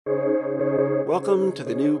Welcome to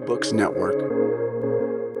the New Books Network.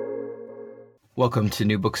 Welcome to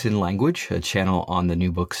New Books in Language, a channel on the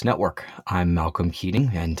New Books Network. I'm Malcolm Keating,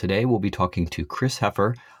 and today we'll be talking to Chris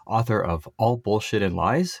Heffer, author of All Bullshit and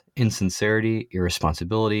Lies, Insincerity,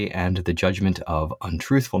 Irresponsibility, and the Judgment of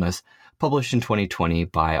Untruthfulness, published in 2020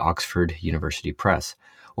 by Oxford University Press.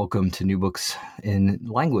 Welcome to New Books in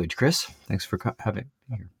Language, Chris. Thanks for having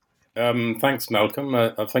me here. Thanks, Malcolm.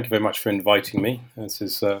 Thank you very much for inviting me. This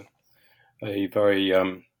is a very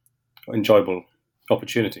enjoyable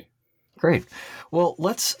opportunity. Great. Well,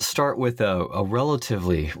 let's start with a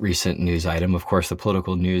relatively recent news item. Of course, the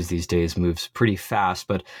political news these days moves pretty fast,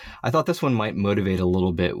 but I thought this one might motivate a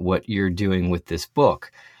little bit what you're doing with this book.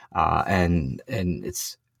 And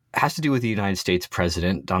it's has to do with the United States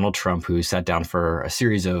President, Donald Trump, who sat down for a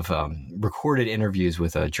series of recorded interviews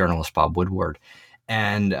with journalist Bob Woodward.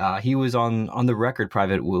 And he was on the record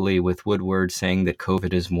privately with Woodward saying that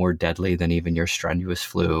COVID is more deadly than even your strenuous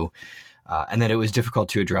flu. And that it was difficult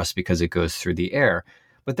to address because it goes through the air.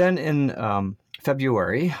 But then in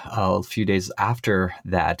February, a few days after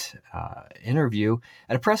that interview,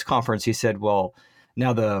 at a press conference, he said, well,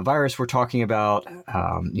 now the virus we're talking about,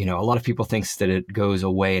 a lot of people think that it goes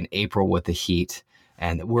away in April with the heat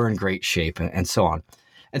and that we're in great shape and so on.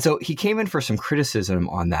 And so he came in for some criticism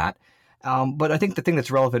on that. But I think the thing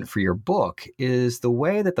that's relevant for your book is the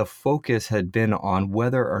way that the focus had been on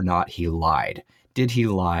whether or not he lied. Did he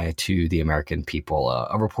lie to the American people?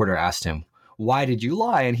 A reporter asked him, why did you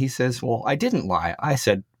lie? And he says, well, I didn't lie. I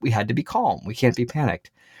said we had to be calm. We can't be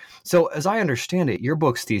panicked. So as I understand it, your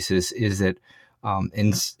book's thesis is that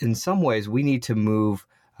in some ways we need to move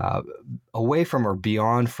away from or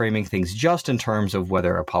beyond framing things just in terms of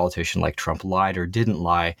whether a politician like Trump lied or didn't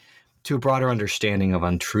lie to a broader understanding of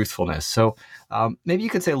untruthfulness. So maybe you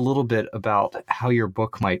could say a little bit about how your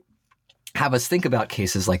book might have us think about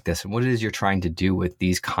cases like this and what it is you're trying to do with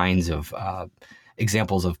these kinds of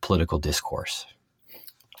examples of political discourse.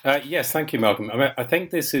 Yes, thank you, Malcolm. I think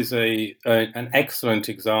this is an excellent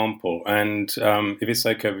example, and if it's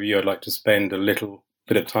okay with you, I'd like to spend a little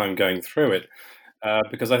bit of time going through it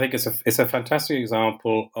because I think it's a fantastic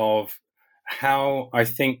example of how I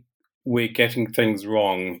think we're getting things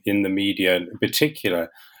wrong in the media in particular,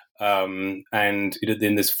 and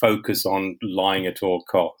in this focus on lying at all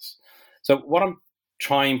costs. So what I'm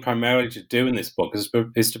trying primarily to do in this book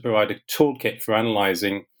is to provide a toolkit for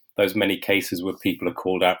analysing those many cases where people are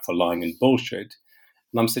called out for lying and bullshit.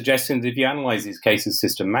 And I'm suggesting that if you analyse these cases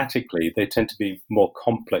systematically, they tend to be more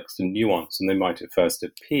complex and nuanced than they might at first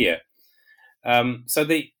appear. So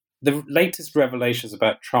the latest revelations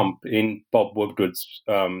about Trump in Bob Woodward's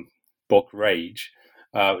book Rage,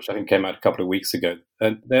 which I think came out a couple of weeks ago,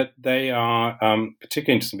 they are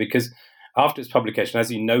particularly interesting because after its publication,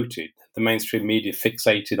 as you noted, the mainstream media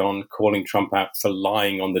fixated on calling Trump out for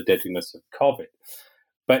lying on the deadliness of COVID.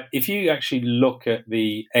 But if you actually look at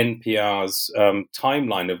the NPR's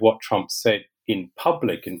timeline of what Trump said in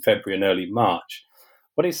public in February and early March,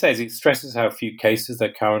 what he says, it stresses how few cases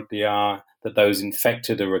there currently are, that those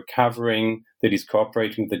infected are recovering, that he's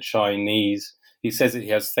cooperating with the Chinese. He says that he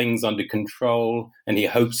has things under control and he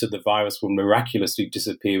hopes that the virus will miraculously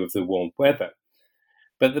disappear with the warm weather.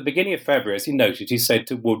 But at the beginning of February, as he noted, he said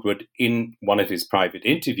to Woodward in one of his private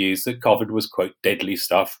interviews that COVID was, quote, deadly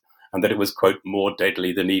stuff, and that it was, quote, more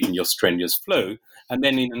deadly than even your strenuous flu. And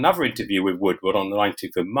then in another interview with Woodward on the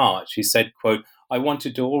 19th of March, he said, quote, I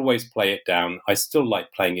wanted to always play it down. I still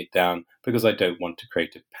like playing it down because I don't want to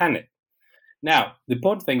create a panic. Now, the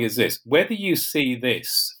important thing is this. Whether you see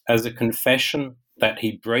this as a confession that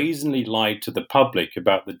he brazenly lied to the public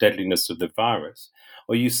about the deadliness of the virus,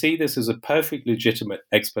 or you see this as a perfectly legitimate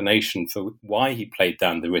explanation for why he played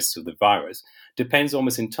down the risks of the virus, depends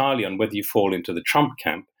almost entirely on whether you fall into the Trump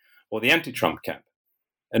camp or the anti-Trump camp.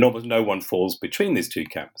 And almost no one falls between these two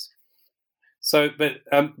camps. So, but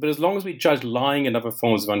as long as we judge lying and other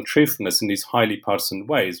forms of untruthfulness in these highly partisan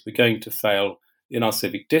ways, we're going to fail in our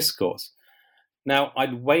civic discourse. Now,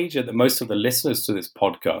 I'd wager that most of the listeners to this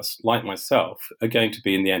podcast, like myself, are going to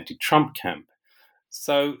be in the anti-Trump camp.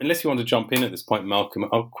 So, unless you want to jump in at this point, Malcolm,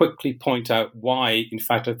 I'll quickly point out why, in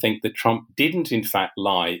fact, I think that Trump didn't, in fact,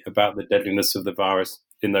 lie about the deadliness of the virus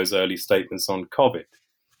in those early statements on COVID.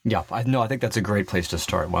 Yeah, I think that's a great place to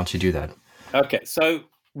start. Why don't you do that? Okay, so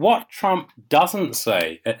what Trump doesn't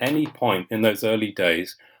say at any point in those early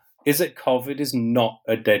days is that COVID is not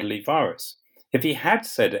a deadly virus. If he had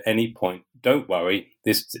said at any point, don't worry,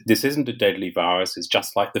 this isn't a deadly virus, it's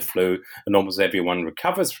just like the flu and almost everyone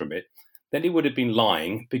recovers from it, then he would have been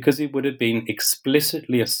lying because he would have been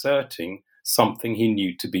explicitly asserting something he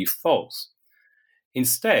knew to be false.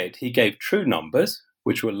 Instead, he gave true numbers,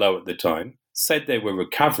 which were low at the time, said they were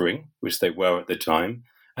recovering, which they were at the time,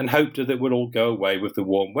 and hoped that it would all go away with the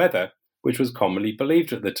warm weather, which was commonly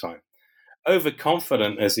believed at the time.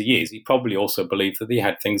 Overconfident as he is, he probably also believed that he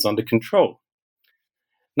had things under control.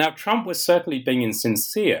 Now, Trump was certainly being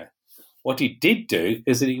insincere. What he did do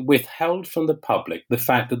is that he withheld from the public the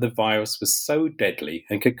fact that the virus was so deadly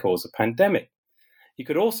and could cause a pandemic. You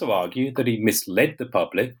could also argue that he misled the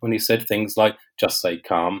public when he said things like, just stay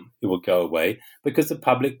calm, it will go away, because the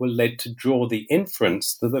public were led to draw the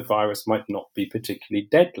inference that the virus might not be particularly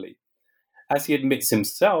deadly. As he admits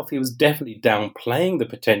himself, he was definitely downplaying the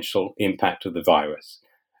potential impact of the virus.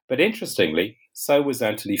 But interestingly, so was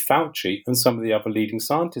Anthony Fauci and some of the other leading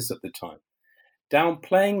scientists at the time.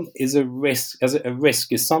 Downplaying is a risk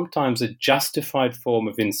is sometimes a justified form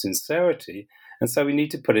of insincerity, and so we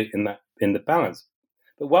need to put it in the balance.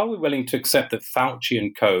 But while we're willing to accept that Fauci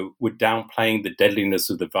and co. were downplaying the deadliness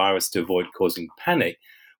of the virus to avoid causing panic,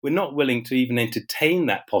 we're not willing to even entertain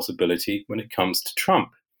that possibility when it comes to Trump.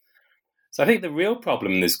 So I think the real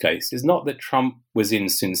problem in this case is not that Trump was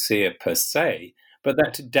insincere per se, but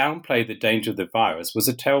that to downplay the danger of the virus was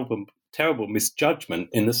a terrible misjudgment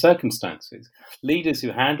in the circumstances. Leaders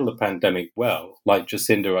who handle the pandemic well, like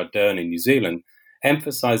Jacinda Ardern in New Zealand,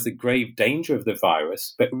 emphasized the grave danger of the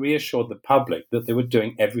virus, but reassured the public that they were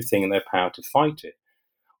doing everything in their power to fight it.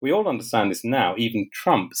 We all understand this now, even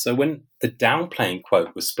Trump. So when the downplaying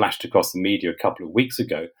quote was splashed across the media a couple of weeks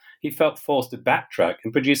ago, he felt forced to backtrack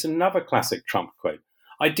and produce another classic Trump quote.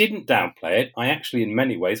 I didn't downplay it. I actually, in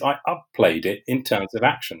many ways, I upplayed it in terms of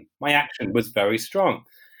action. My action was very strong.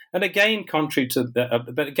 And again, contrary to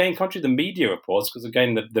the media reports, because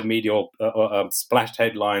again, the media splashed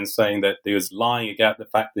headlines saying that he was lying about the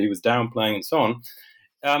fact that he was downplaying and so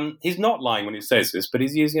on. He's not lying when he says this, but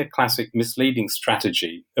he's using a classic misleading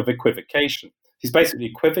strategy of equivocation. He's basically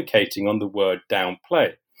equivocating on the word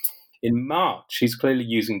downplay. In March, he's clearly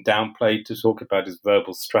using downplay to talk about his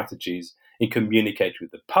verbal strategies in communicating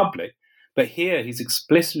with the public, but here he's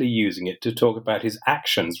explicitly using it to talk about his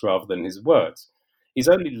actions rather than his words. He's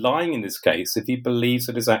only lying in this case if he believes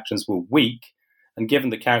that his actions were weak, and given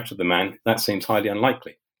the character of the man, that seems highly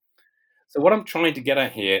unlikely. So what I'm trying to get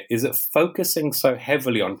at here is that focusing so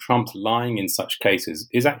heavily on Trump's lying in such cases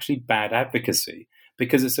is actually bad advocacy,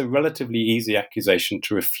 because it's a relatively easy accusation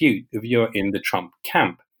to refute if you're in the Trump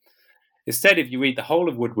camp. Instead, if you read the whole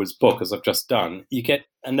of Woodward's book, as I've just done, you get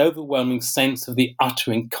an overwhelming sense of the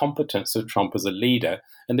utter incompetence of Trump as a leader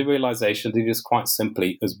and the realization that he is quite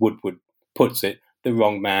simply, as Woodward puts it, the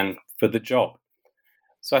wrong man for the job.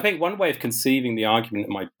 So I think one way of conceiving the argument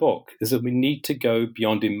in my book is that we need to go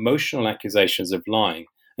beyond emotional accusations of lying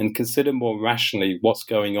and consider more rationally what's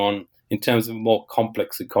going on in terms of a more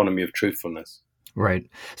complex economy of truthfulness. Right.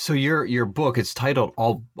 So your book, it's titled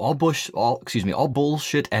all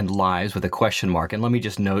Bullshit and Lies with a question mark. And let me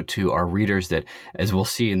just note to our readers that, as we'll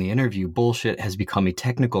see in the interview, bullshit has become a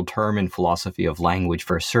technical term in philosophy of language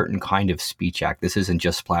for a certain kind of speech act. This isn't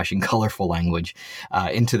just splashing colorful language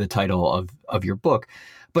into the title of your book.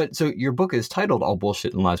 But so your book is titled All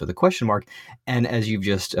Bullshit and Lies with a question mark. And as you've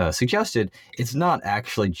just suggested, it's not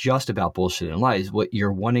actually just about bullshit and lies. What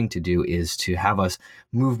you're wanting to do is to have us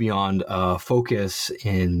move beyond focus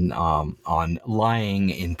on lying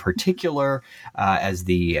in particular as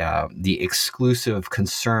the exclusive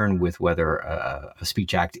concern with whether a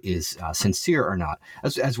speech act is sincere or not,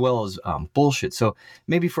 as well as bullshit. So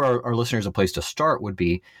maybe for our listeners, a place to start would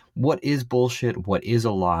be, what is bullshit? What is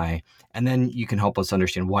a lie? And then you can help us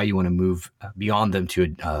understand why you want to move beyond them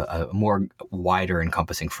to a more wider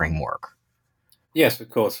encompassing framework. Yes, of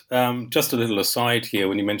course. Just a little aside here,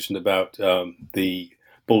 when you mentioned about the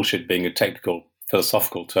bullshit being a technical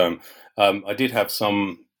philosophical term, I did have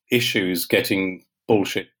some issues getting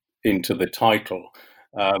bullshit into the title.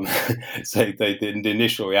 So the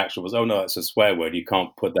initial reaction was, oh no, that's a swear word, you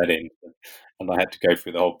can't put that in. And I had to go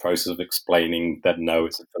through the whole process of explaining that no,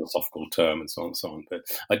 it's a philosophical term and so on and so on. But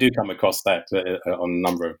I do come across that on a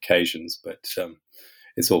number of occasions, but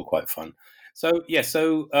it's all quite fun. So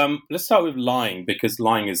let's start with lying, because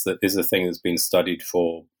lying is a thing that's been studied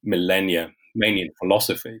for millennia, mainly in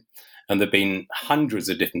philosophy, and there have been hundreds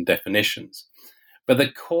of different definitions. But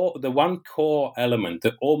the one core element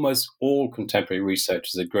that almost all contemporary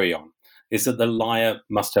researchers agree on is that the liar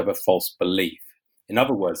must have a false belief. In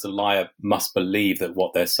other words, the liar must believe that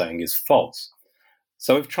what they're saying is false.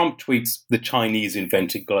 So if Trump tweets the Chinese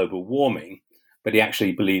invented global warming, but he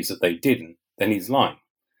actually believes that they didn't, then he's lying.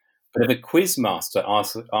 But if a quizmaster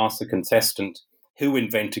asks a contestant who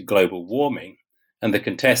invented global warming, and the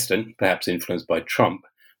contestant, perhaps influenced by Trump,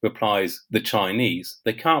 replies the Chinese,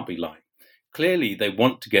 they can't be lying. clearly they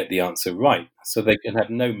want to get the answer right, so they can have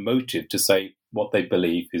no motive to say what they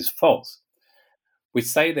believe is false. We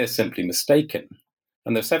say they're simply mistaken,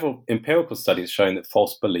 and there are several empirical studies showing that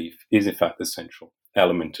false belief is in fact the central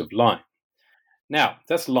element of lying. Now,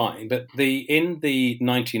 that's lying, but in the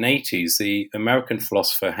 1980s, the American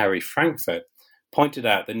philosopher Harry Frankfurt pointed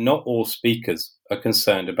out that not all speakers are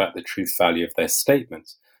concerned about the truth value of their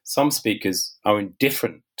statements. Some speakers are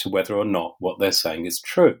indifferent to whether or not what they're saying is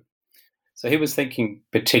true. So he was thinking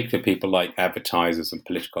particularly people like advertisers and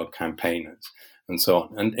political campaigners and so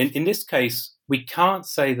on. And in this case, we can't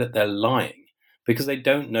say that they're lying because they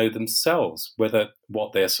don't know themselves whether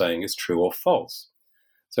what they're saying is true or false.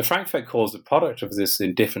 So Frankfurt calls the product of this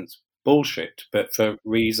indifference bullshit, but for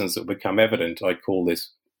reasons that become evident, I call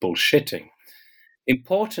this bullshitting.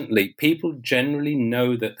 Importantly, people generally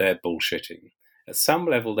know that they're bullshitting. At some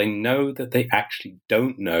level, they know that they actually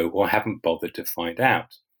don't know or haven't bothered to find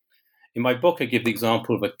out. In my book, I give the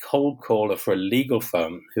example of a cold caller for a legal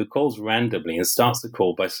firm who calls randomly and starts the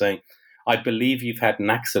call by saying, "I believe you've had an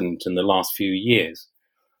accident in the last few years."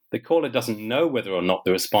 The caller doesn't know whether or not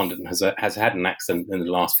the respondent has had an accident in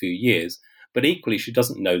the last few years, but equally she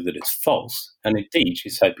doesn't know that it's false, and indeed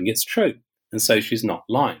she's hoping it's true, and so she's not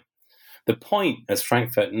lying. The point, as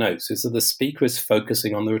Frankfurt notes, is that the speaker is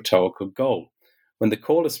focusing on the rhetorical goal. When the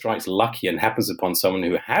caller strikes lucky and happens upon someone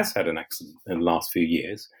who has had an accident in the last few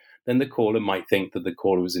years, then the caller might think that the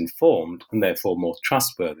caller is informed and therefore more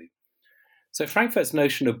trustworthy. So Frankfurt's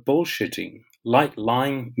notion of bullshitting, like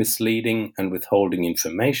lying, misleading, and withholding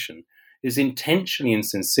information, is intentionally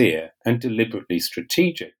insincere and deliberately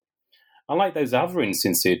strategic. Unlike those other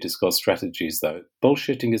insincere discourse strategies, though,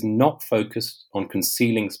 bullshitting is not focused on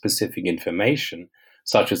concealing specific information,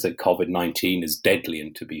 such as that COVID-19 is deadly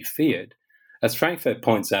and to be feared. As Frankfurt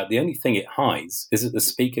points out, the only thing it hides is that the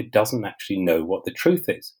speaker doesn't actually know what the truth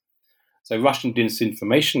is. So Russian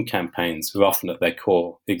disinformation campaigns are often at their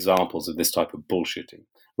core examples of this type of bullshitting.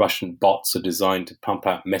 Russian bots are designed to pump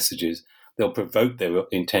out messages that will provoke their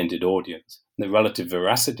intended audience. The relative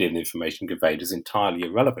veracity of the information conveyed is entirely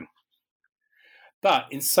irrelevant. But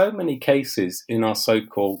in so many cases in our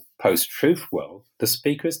so-called post-truth world, the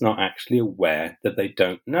speaker is not actually aware that they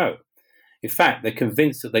don't know. In fact, they're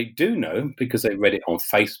convinced that they do know because they read it on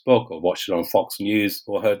Facebook or watched it on Fox News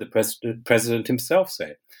or heard the president himself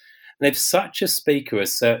say it. And if such a speaker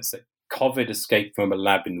asserts that COVID escaped from a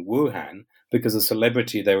lab in Wuhan because a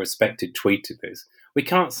celebrity they respected tweeted this, we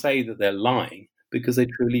can't say that they're lying because they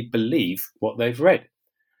truly believe what they've read.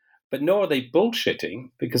 But nor are they bullshitting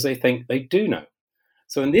because they think they do know.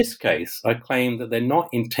 So in this case, I claim that they're not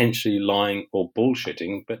intentionally lying or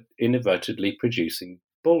bullshitting, but inadvertently producing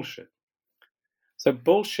bullshit. So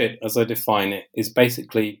bullshit, as I define it, is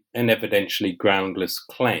basically an evidentially groundless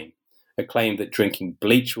claim. A claim that drinking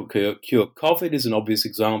bleach will cure COVID is an obvious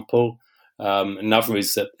example. Another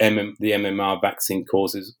is that the MMR vaccine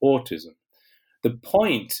causes autism. The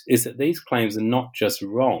point is that these claims are not just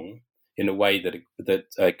wrong in a way that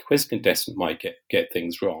a quiz contestant might get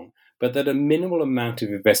things wrong, but that a minimal amount of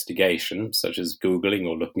investigation, such as Googling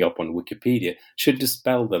or looking up on Wikipedia, should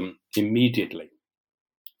dispel them immediately.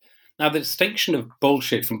 Now, the distinction of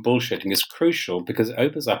bullshit from bullshitting is crucial because it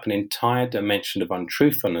opens up an entire dimension of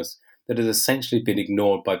untruthfulness that has essentially been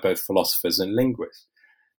ignored by both philosophers and linguists.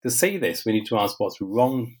 To see this, we need to ask what's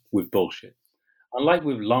wrong with bullshit. Unlike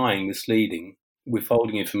with lying, misleading,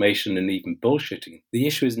 withholding information, and even bullshitting, the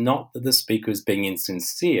issue is not that the speaker is being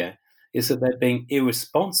insincere, it's that they're being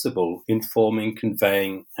irresponsible in forming,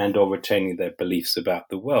 conveying, and or retaining their beliefs about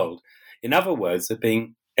the world. In other words, they're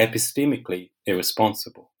being epistemically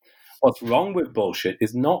irresponsible. What's wrong with bullshit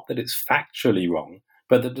is not that it's factually wrong,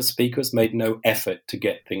 but that the speaker has made no effort to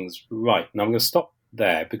get things right. Now, I'm going to stop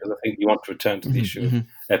there because I think you want to return to the issue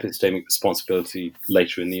of epistemic responsibility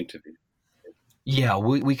later in the interview. Yeah,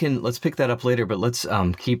 we can, let's pick that up later, but let's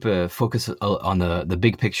keep a focus on the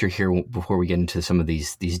big picture here before we get into some of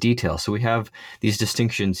these details. So we have these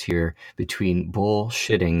distinctions here between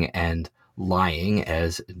bullshitting and lying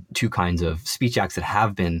as two kinds of speech acts that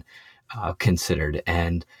have been considered.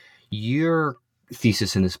 And your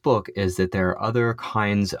thesis in this book is that there are other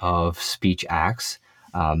kinds of speech acts,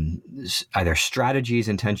 either strategies,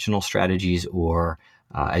 intentional strategies, or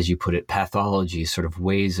as you put it, pathologies, sort of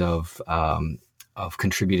ways of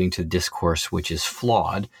contributing to discourse which is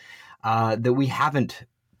flawed, that we haven't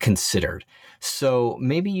considered. So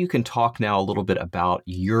maybe you can talk now a little bit about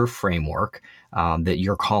your framework that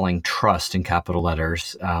you're calling trust in capital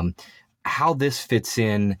letters, how this fits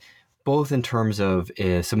in, both in terms of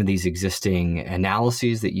some of these existing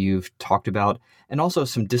analyses that you've talked about, and also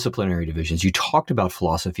some disciplinary divisions. You talked about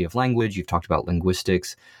philosophy of language, you've talked about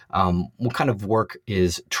linguistics. What kind of work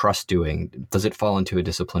is trust doing? Does it fall into a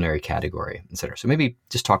disciplinary category, et cetera? So maybe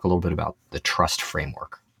just talk a little bit about the trust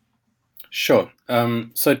framework. Sure.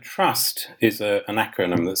 So trust is an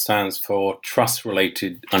acronym that stands for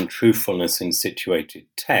trust-related untruthfulness in situated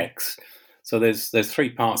text. So there's three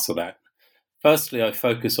parts of that. Firstly, I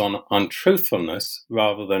focus on untruthfulness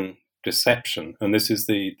rather than deception. And this is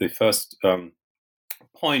the first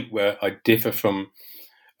point where I differ from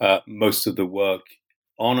most of the work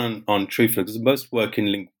on truthfulness, because most work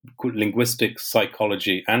in linguistics,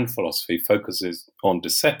 psychology, and philosophy focuses on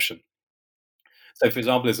deception. So, for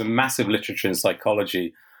example, there's a massive literature in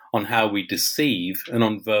psychology on how we deceive and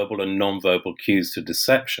on verbal and non-verbal cues to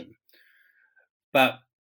deception. But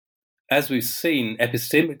as we've seen,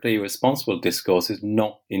 epistemically responsible discourse is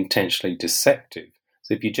not intentionally deceptive.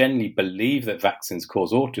 So if you genuinely believe that vaccines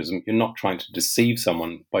cause autism, you're not trying to deceive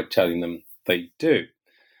someone by telling them they do.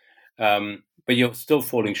 But you're still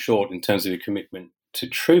falling short in terms of your commitment to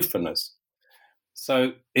truthfulness.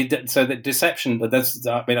 So the deception,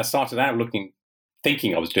 I started out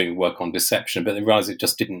thinking I was doing work on deception, but I realized it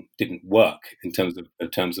just didn't work in terms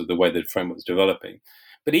of the way the framework was developing.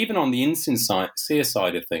 But even on the insincere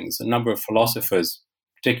side of things, a number of philosophers,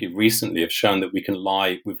 particularly recently, have shown that we can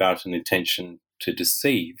lie without an intention to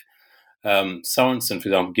deceive. Sorensen, for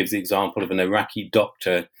example, gives the example of an Iraqi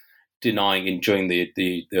doctor denying, during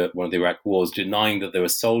one of the Iraq wars, denying that there were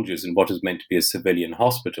soldiers in what is meant to be a civilian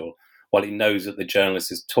hospital, while he knows that the journalist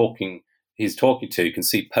he's talking to can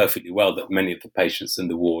see perfectly well that many of the patients in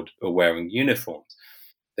the ward are wearing uniforms.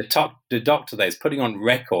 The doctor there is putting on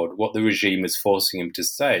record what the regime is forcing him to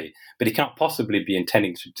say, but he can't possibly be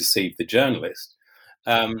intending to deceive the journalist.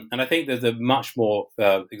 And I think that the much more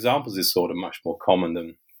examples of this sort are much more common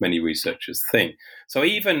than many researchers think. So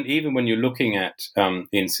even when you're looking at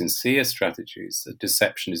insincere strategies, the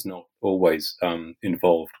deception is not always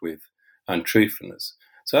involved with untruthfulness.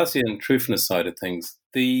 So that's the untruthfulness side of things.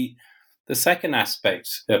 The second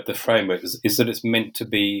aspect of the framework is that it's meant to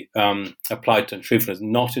be applied to untruthfulness,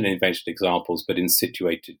 not in invented examples, but in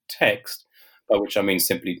situated text, by which I mean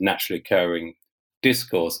simply naturally occurring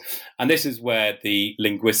discourse. And this is where the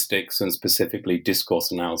linguistics and specifically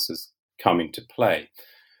discourse analysis come into play.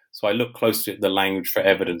 So I look closely at the language for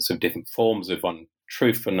evidence of different forms of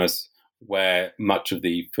untruthfulness, where much of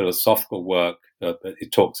the philosophical work,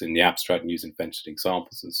 it talks in the abstract and uses invented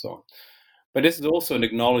examples and so on. But this is also an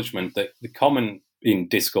acknowledgement that the common in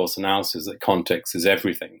discourse analysis that context is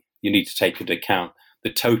everything. You need to take into account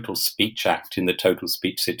the total speech act in the total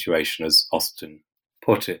speech situation, as Austin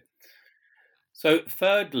put it. So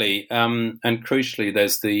thirdly, and crucially,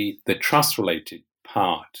 there's the trust-related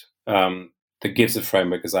part that gives the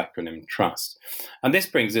framework as acronym TRUST. And this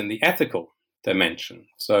brings in the ethical dimension.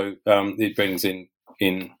 So it brings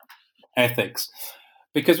in ethics,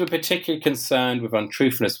 because we're particularly concerned with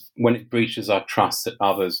untruthfulness when it breaches our trust that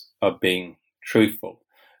others are being truthful.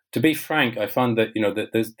 To be frank, I find that that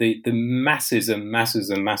there's the masses and masses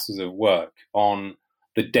and masses of work on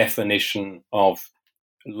the definition of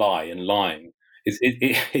lie and lying.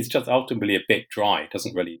 It's just ultimately a bit dry. It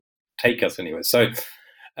doesn't really take us anywhere. So,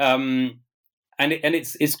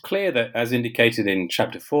 it's clear that, as indicated in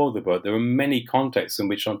Chapter 4 of the book, there are many contexts in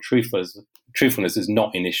which truthfulness is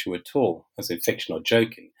not an issue at all, as in fiction or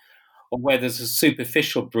joking, or where there's a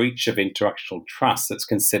superficial breach of interactional trust that's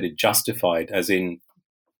considered justified, as in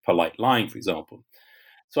polite lying, for example.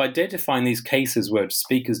 So identifying these cases where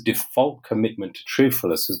speakers' default commitment to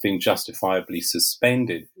truthfulness has been justifiably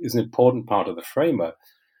suspended is an important part of the framework,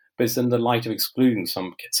 but it's in the light of excluding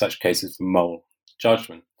some such cases from moral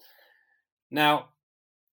judgment. Now,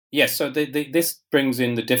 yes, so this brings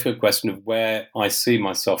in the difficult question of where I see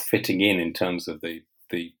myself fitting in terms of the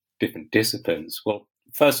different disciplines. Well,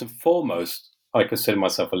 first and foremost, I consider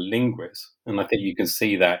myself a linguist, and I think you can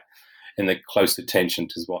see that in the close attention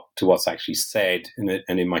to what's actually said and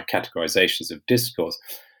in my categorizations of discourse.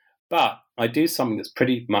 But I do something that's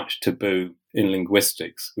pretty much taboo in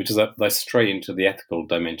linguistics, which is that I stray into the ethical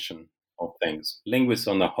dimension of things. Linguists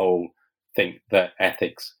on the whole think that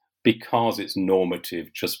ethics, because it's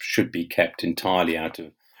normative, just should be kept entirely out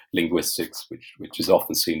of linguistics, which is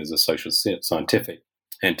often seen as a social scientific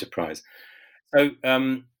enterprise. So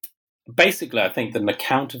basically, I think that an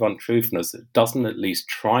account of untruthfulness that doesn't at least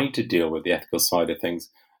try to deal with the ethical side of things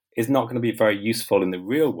is not going to be very useful in the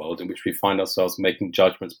real world, in which we find ourselves making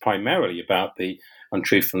judgments primarily about the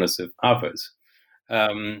untruthfulness of others.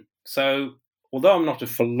 So although I'm not a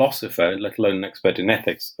philosopher, let alone an expert in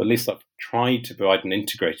ethics, at least I've tried to provide an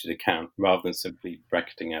integrated account rather than simply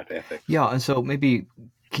bracketing out ethics. Yeah, and so maybe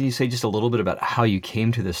can you say just a little bit about how you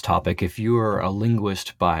came to this topic? If you are a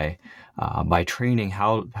linguist by training,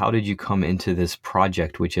 how did you come into this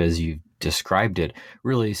project, which, as you described it,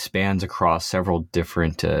 really spans across several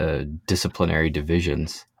different disciplinary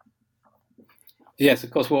divisions? Yes,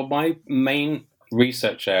 of course. Well, my main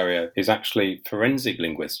research area is actually forensic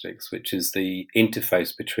linguistics, which is the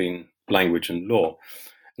interface between language and law.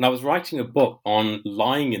 And I was writing a book on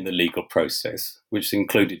lying in the legal process, which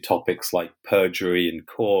included topics like perjury in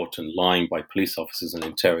court and lying by police officers in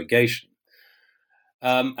interrogation.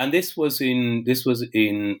 And this was in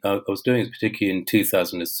I was doing it particularly in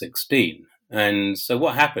 2016. And so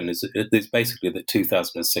what happened is it's basically that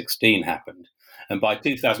 2016 happened. And by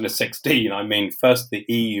 2016, I mean first the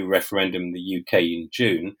EU referendum in the UK in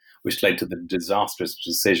June, which led to the disastrous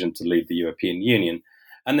decision to leave the European Union,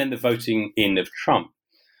 and then the voting in of Trump.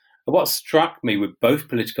 But what struck me with both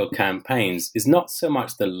political campaigns is not so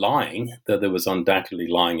much the lying, though there was undoubtedly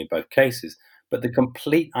lying in both cases, but the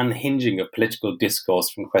complete unhinging of political discourse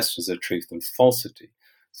from questions of truth and falsity.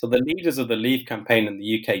 So the leaders of the Leave campaign in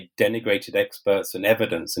the UK denigrated experts and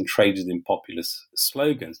evidence and traded in populist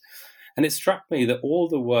slogans. And it struck me that all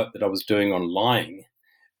the work that I was doing on lying,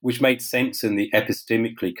 which made sense in the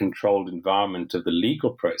epistemically controlled environment of the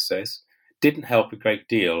legal process, didn't help a great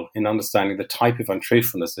deal in understanding the type of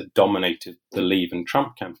untruthfulness that dominated the Leave and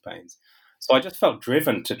Trump campaigns. So I just felt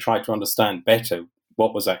driven to try to understand better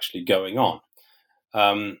what was actually going on.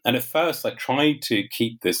 And at first, I tried to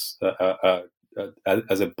keep this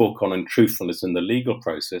as a book on untruthfulness in the legal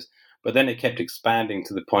process, but then it kept expanding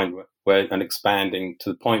to the point where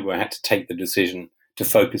I had to take the decision to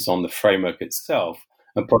focus on the framework itself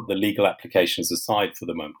and put the legal applications aside for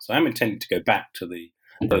the moment. So I'm intending to go back to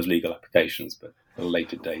those legal applications, but at a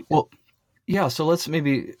later date. Well, yeah. So let's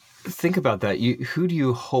maybe think about that. Who do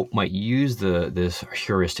you hope might use this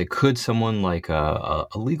heuristic? Could someone like a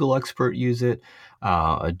legal expert use it?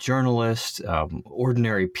 A journalist,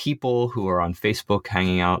 ordinary people who are on Facebook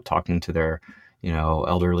hanging out, talking to their,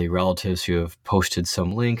 elderly relatives who have posted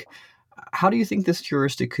some link. How do you think this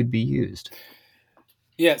heuristic could be used?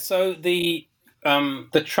 Yeah, so the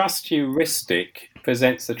trust heuristic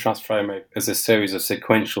presents the trust framework as a series of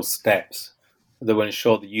sequential steps that will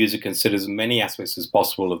ensure the user considers as many aspects as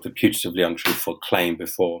possible of the putatively untruthful claim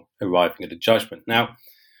before arriving at a judgment. Now,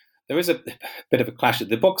 there is a bit of a clash.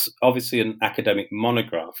 The book's obviously an academic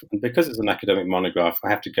monograph, and because it's an academic monograph, I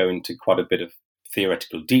have to go into quite a bit of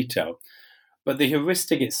theoretical detail. But the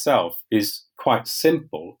heuristic itself is quite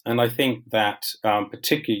simple, and I think that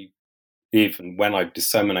particularly even when I've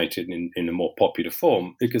disseminated in a more popular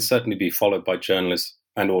form, it could certainly be followed by journalists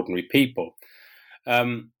and ordinary people.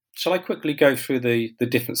 Shall I quickly go through the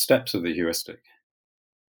different steps of the heuristic?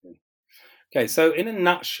 Okay, so in a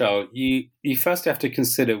nutshell, you first have to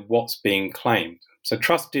consider what's being claimed. So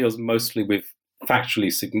trust deals mostly with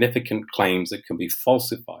factually significant claims that can be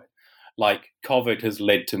falsified, like COVID has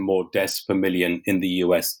led to more deaths per million in the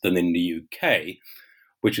US than in the UK,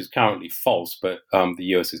 which is currently false, but the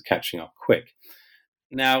US is catching up quick.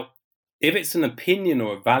 Now, if it's an opinion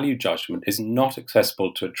or a value judgment, it's not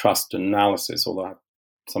accessible to a trust analysis, although I have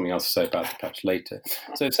something else to say about it perhaps later.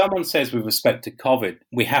 So if someone says with respect to COVID,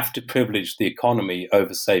 we have to privilege the economy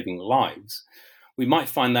over saving lives, we might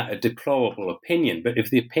find that a deplorable opinion, but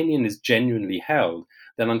if the opinion is genuinely held,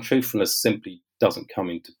 then untruthfulness simply doesn't come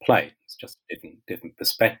into play. It's just a different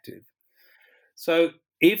perspective. So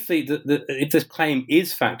if this claim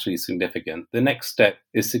is factually significant, the next step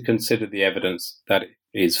is to consider the evidence that it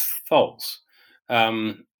is false.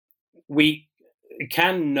 We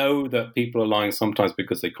can know that people are lying sometimes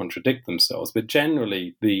because they contradict themselves, but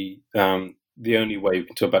generally the only way you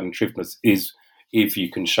can talk about untruthfulness is if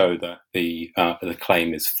you can show that the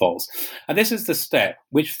claim is false. And this is the step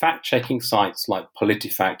which fact-checking sites like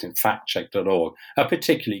PolitiFact and factcheck.org are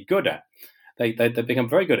particularly good at. They become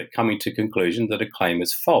very good at coming to a conclusion that a claim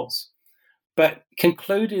is false. But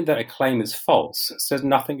concluding that a claim is false says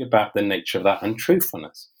nothing about the nature of that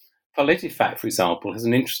untruthfulness. PolitiFact, for example, has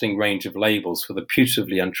an interesting range of labels for the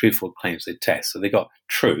putatively untruthful claims they test. So they got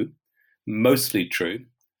true, mostly true,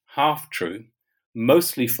 half true,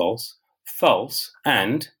 mostly false, false,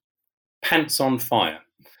 and pants on fire.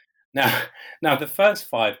 Now, the first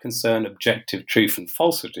five concern objective truth and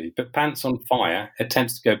falsity, but Pants on Fire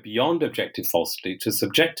attempts to go beyond objective falsity to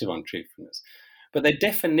subjective untruthfulness. But their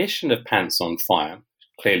definition of Pants on Fire,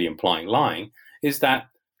 clearly implying lying, is that,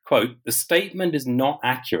 quote, the statement is not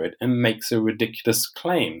accurate and makes a ridiculous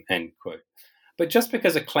claim, end quote. But just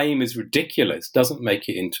because a claim is ridiculous doesn't make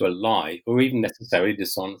it into a lie or even necessarily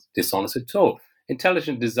dishonest at all.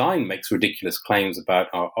 Intelligent design makes ridiculous claims about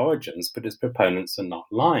our origins, but its proponents are not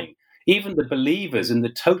lying. Even the believers in the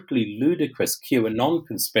totally ludicrous QAnon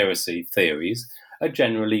conspiracy theories are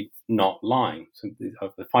generally not lying. So I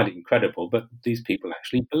find it incredible, but these people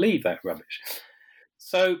actually believe that rubbish.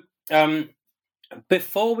 So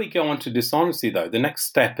before we go on to dishonesty, though, the next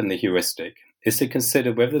step in the heuristic is to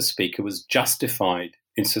consider whether the speaker was justified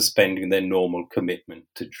in suspending their normal commitment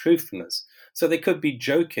to truthfulness. So they could be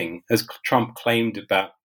joking, as Trump claimed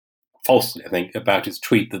falsely, I think, about his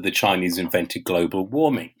tweet that the Chinese invented global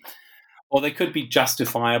warming. Or they could be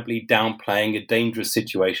justifiably downplaying a dangerous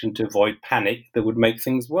situation to avoid panic that would make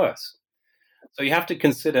things worse. So you have to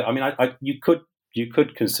consider, I mean, you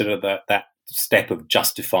could consider that step of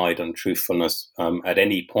justified untruthfulness at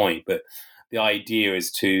any point, but the idea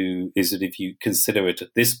is that if you consider it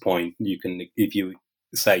at this point, if you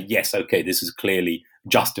say, yes, okay, this is clearly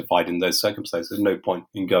justified in those circumstances, there's no point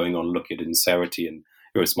in going on looking at sincerity and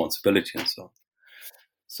irresponsibility and so on.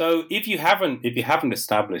 So if you haven't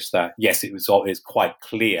established that, yes, it's quite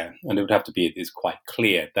clear, and it would have to be it's quite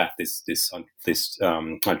clear that this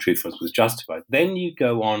untruthfulness was justified. Then you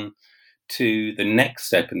go on to the next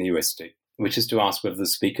step in the heuristic, which is to ask whether the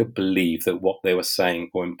speaker believed that what they were saying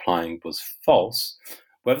or implying was false,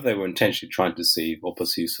 whether they were intentionally trying to deceive or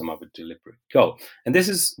pursue some other deliberate goal. And this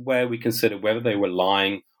is where we consider whether they were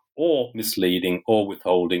lying or misleading or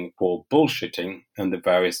withholding or bullshitting, and the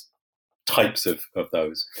various types of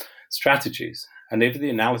those strategies. And if the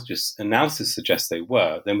analysis suggests they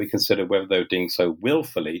were, then we consider whether they were doing so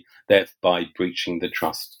willfully, thereby breaching the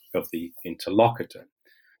trust of the interlocutor.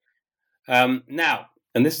 Now,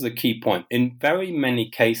 and this is a key point, in very many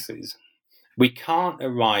cases, we can't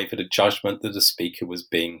arrive at a judgment that the speaker was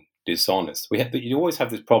being dishonest. You always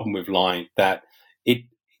have this problem with lying, that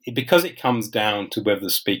because it comes down to whether the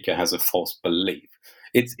speaker has a false belief,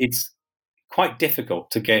 it's quite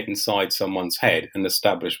difficult to get inside someone's head and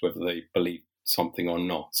establish whether they believe something or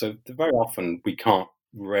not. So very often we can't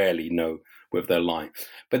rarely know whether they're lying.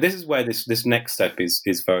 But this is where this next step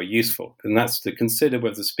is very useful, and that's to consider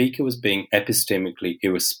whether the speaker was being epistemically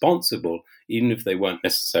irresponsible, even if they weren't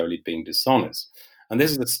necessarily being dishonest. And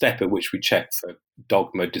this is the step at which we check for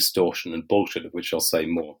dogma, distortion, and bullshit, of which I'll say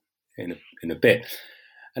more in a bit.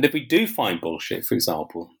 And if we do find bullshit, for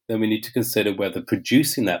example, then we need to consider whether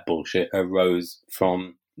producing that bullshit arose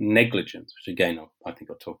from negligence, which again, I think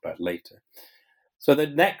I'll talk about later. So the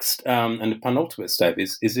next and the penultimate step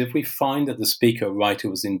is if we find that the speaker or writer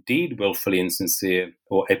was indeed willfully insincere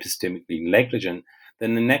or epistemically negligent,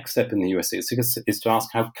 then the next step in the heuristic is to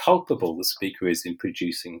ask how culpable the speaker is in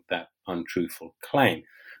producing that untruthful claim.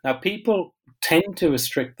 Now, people tend to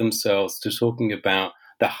restrict themselves to talking about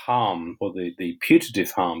the harm or the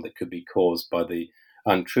putative harm that could be caused by the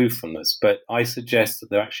untruthfulness. But I suggest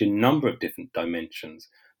that there are actually a number of different dimensions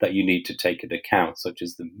that you need to take into account, such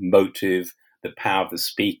as the motive, the power of the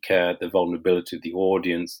speaker, the vulnerability of the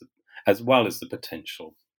audience, as well as the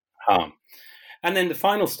potential harm. And then the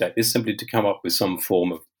final step is simply to come up with some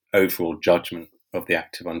form of overall judgment of the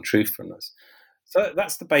act of untruthfulness. So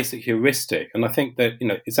that's the basic heuristic. And I think that,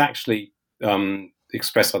 it's actually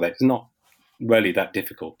expressed like that. It's not really that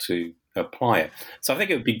difficult to apply it. So I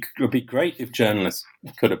think it would be great if journalists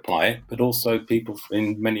could apply it, but also people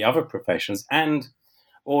in many other professions and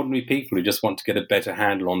ordinary people who just want to get a better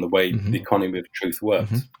handle on the way the economy of truth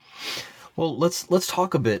works. Well, let's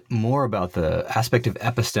talk a bit more about the aspect of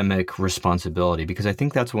epistemic responsibility, because I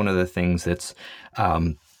think that's one of the things that's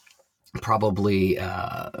probably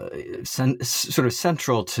sort of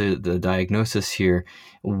central to the diagnosis here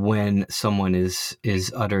when someone is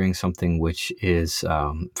uttering something which is,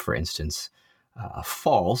 for instance,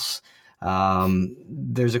 false.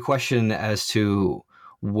 There's a question as to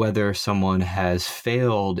whether someone has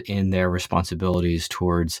failed in their responsibilities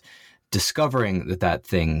towards discovering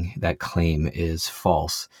that claim is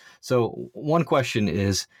false. So one question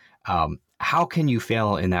is, how can you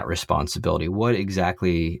fail in that responsibility? What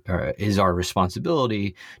exactly is our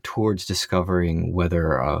responsibility towards discovering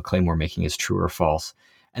whether a claim we're making is true or false?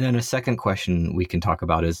 And then a second question we can talk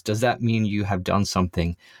about is, does that mean you have done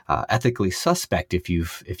something ethically suspect if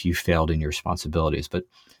you've failed in your responsibilities? But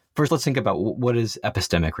first, let's think about what is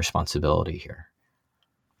epistemic responsibility here.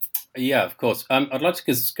 Yeah, of course. I'd like to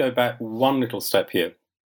just go back one little step here,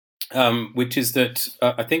 which is that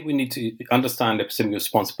I think we need to understand epistemic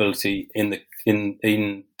responsibility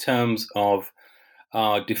in terms of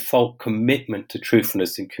our default commitment to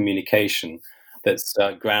truthfulness in communication that's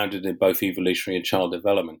grounded in both evolutionary and child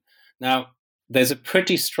development. Now, there's a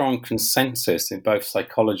pretty strong consensus in both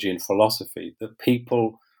psychology and philosophy that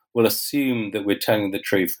people will assume that we're telling the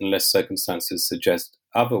truth unless circumstances suggest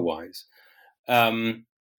otherwise. However,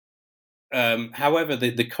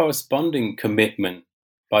 the corresponding commitment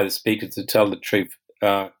by the speaker to tell the truth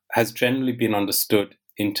has generally been understood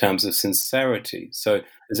in terms of sincerity. So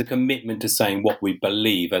there's a commitment to saying what we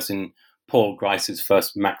believe, as in Paul Grice's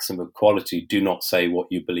first maxim of quality: do not say what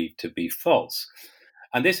you believe to be false.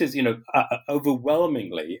 And this is,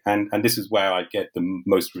 overwhelmingly, and this is where I get the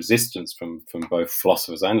most resistance from both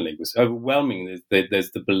philosophers and linguists. Overwhelmingly,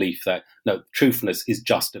 there's the belief that no, truthfulness is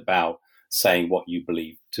just about saying what you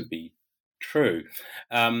believe to be true.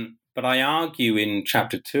 But I argue in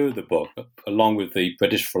chapter 2 of the book, along with the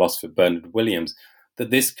British philosopher Bernard Williams, that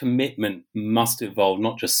this commitment must involve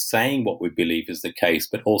not just saying what we believe is the case,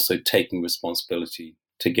 but also taking responsibility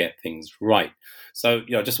to get things right. So,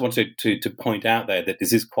 I just wanted to point out there that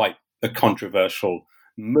this is quite a controversial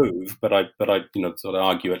move, but I sort of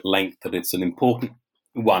argue at length that it's an important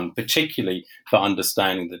one, particularly for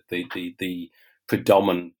understanding that the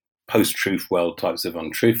predominant post-truth world types of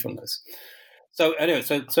untruthfulness. So anyway,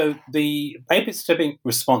 so the epistemic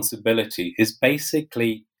responsibility is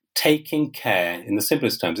basically taking care, in the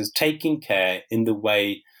simplest terms, is taking care in the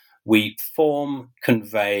way we form,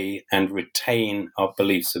 convey, and retain our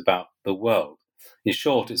beliefs about the world. In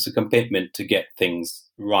short, it's a commitment to get things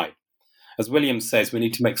right. As Williams says, we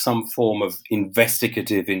need to make some form of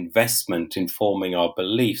investigative investment in forming our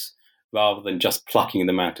beliefs rather than just plucking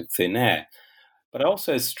them out of thin air. But I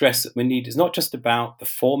also stress that it's not just about the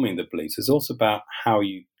forming the beliefs, it's also about how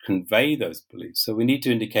you convey those beliefs. So we need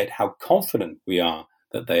to indicate how confident we are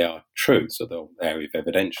that they are true, so the area of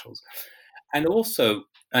evidentials. And also,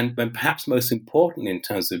 and perhaps most importantly in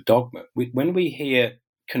terms of dogma, when we hear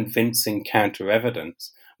convincing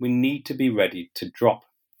counter-evidence, we need to be ready to drop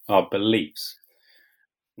our beliefs.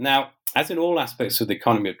 Now, as in all aspects of the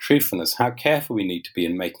economy of truthfulness, how careful we need to be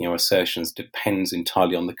in making our assertions depends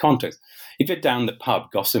entirely on the context. If you're down the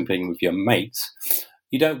pub gossiping with your mates,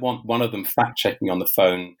 you don't want one of them fact-checking on the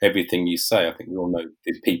phone everything you say. I think we all know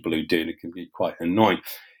there's people who do, and it can be quite annoying.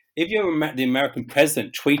 If you're the American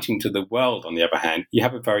president tweeting to the world, on the other hand, you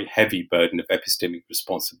have a very heavy burden of epistemic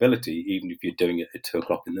responsibility, even if you're doing it at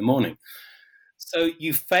 2:00 in the morning. So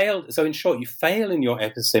you fail. So in short, you fail in your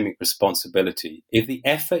epistemic responsibility if the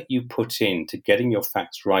effort you put into getting your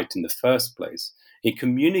facts right in the first place, in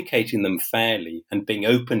communicating them fairly and being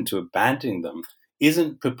open to abandoning them,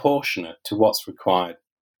 isn't proportionate to what's required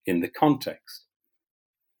in the context.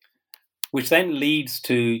 Which then leads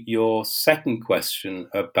to your second question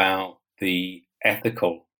about the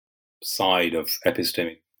ethical side of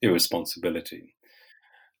epistemic irresponsibility.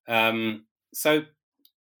 So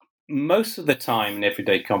most of the time in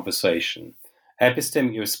everyday conversation,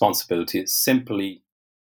 epistemic irresponsibility is simply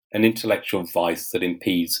an intellectual vice that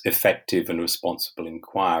impedes effective and responsible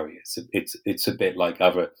inquiry. It's a bit like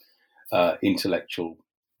other intellectual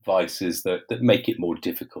vices that make it more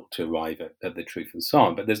difficult to arrive at the truth and so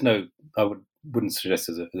on. But I wouldn't suggest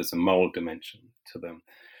there's a moral dimension to them.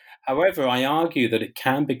 However, I argue that it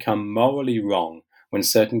can become morally wrong when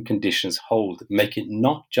certain conditions hold that make it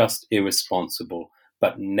not just irresponsible,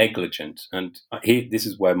 but negligent. And here, this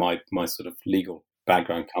is where my sort of legal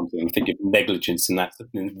background comes in. I think of negligence in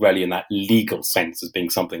that legal sense as being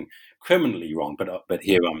something criminally wrong, but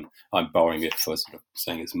here I'm borrowing it for sort of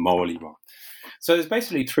saying it's morally wrong. So there's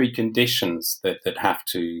basically three conditions that have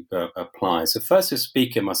to apply. So first, the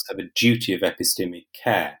speaker must have a duty of epistemic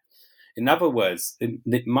care. In other words,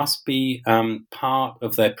 it must be part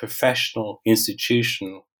of their professional,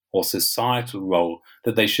 institutional, or societal role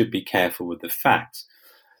that they should be careful with the facts.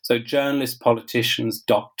 So journalists, politicians,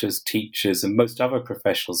 doctors, teachers, and most other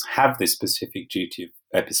professionals have this specific duty of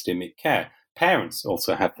epistemic care. Parents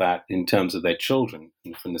also have that in terms of their children,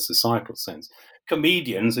 from the societal sense.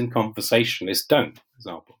 Comedians and conversationalists don't, for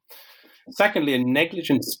example. Secondly, a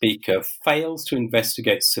negligent speaker fails to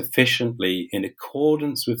investigate sufficiently in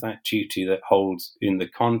accordance with that duty that holds in the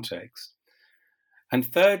context. And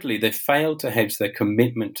thirdly, they fail to hedge their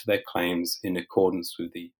commitment to their claims in accordance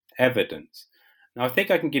with the evidence. Now, I think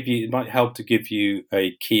it might help to give you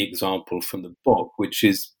a key example from the book, which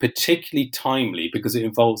is particularly timely because it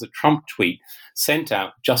involves a Trump tweet sent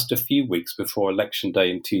out just a few weeks before Election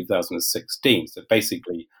Day in 2016. So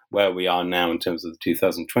basically where we are now in terms of the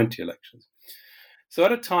 2020 elections. So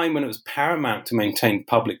at a time when it was paramount to maintain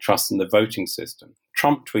public trust in the voting system,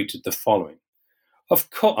 Trump tweeted the following. Of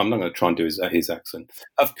course, I'm not going to try and do his accent.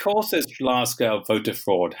 Of course, there's large-scale voter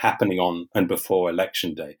fraud happening on and before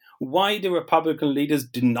Election Day. Why do Republican leaders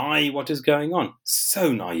deny what is going on?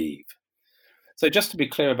 So naive. So just to be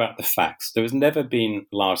clear about the facts, there has never been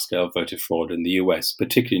large-scale voter fraud in the US,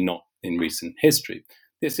 particularly not in recent history.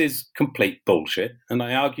 This is complete bullshit, and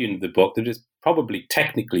I argue in the book that it's probably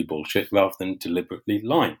technically bullshit rather than deliberately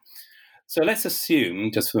lying. So let's assume,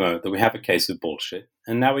 just for a moment, that we have a case of bullshit,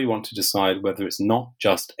 and now we want to decide whether it's not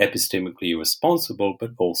just epistemically irresponsible,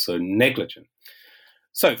 but also negligent.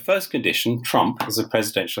 So, first condition, Trump, as a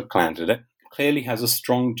presidential candidate, clearly has a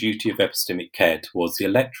strong duty of epistemic care towards the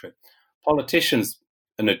electorate. Politicians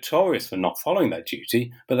are notorious for not following that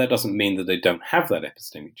duty, but that doesn't mean that they don't have that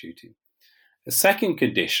epistemic duty. The second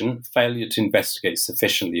condition, failure to investigate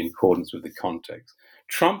sufficiently in accordance with the context.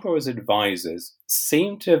 Trump or his advisors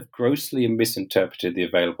seem to have grossly misinterpreted the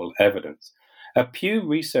available evidence. A Pew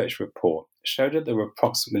Research report showed that there were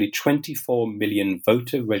approximately 24 million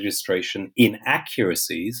voter registration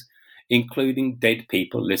inaccuracies, including dead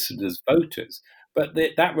people listed as voters. But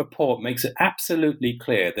that report makes it absolutely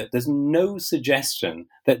clear that there's no suggestion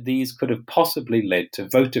that these could have possibly led to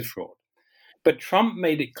voter fraud. But Trump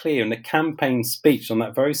made it clear in a campaign speech on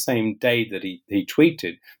that very same day that he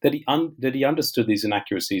tweeted that he understood these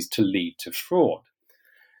inaccuracies to lead to fraud.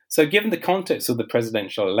 So given the context of the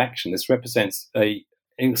presidential election, this represents an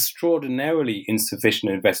extraordinarily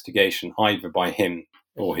insufficient investigation either by him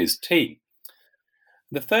or his team.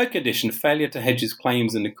 The third condition, failure to hedge his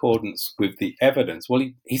claims in accordance with the evidence. Well,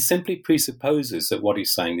 he simply presupposes that what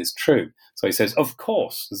he's saying is true. So he says, of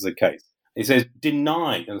course, this is the case. He says,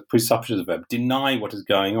 deny, the presuppositive verb, deny what is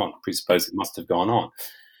going on, presuppose it must have gone on.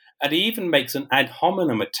 And he even makes an ad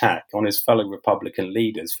hominem attack on his fellow Republican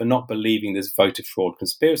leaders for not believing this voter fraud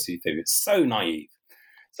conspiracy theory. It's so naive.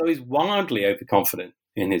 So he's wildly overconfident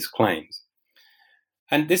in his claims.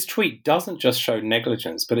 And this tweet doesn't just show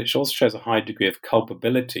negligence, but it also shows a high degree of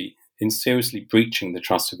culpability in seriously breaching the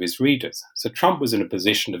trust of his readers. So Trump was in a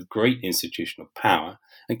position of great institutional power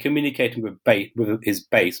and communicating with his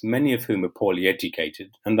base, many of whom are poorly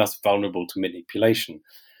educated and thus vulnerable to manipulation.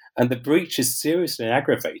 And the breach is seriously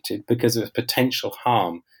aggravated because of potential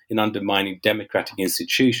harm in undermining democratic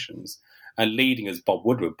institutions and leading, as Bob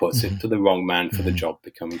Woodward puts it, to the wrong man for the job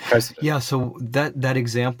becoming president. Yeah, so that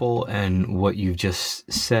example and what you've just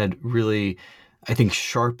said really, I think,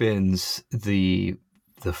 sharpens the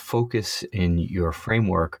focus in your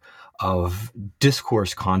framework of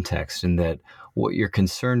discourse context, and that what you're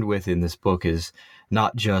concerned with in this book is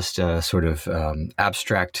not just a sort of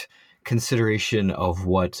abstract consideration of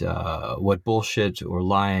what bullshit or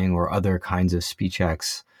lying or other kinds of speech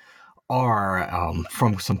acts are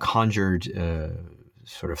from some conjured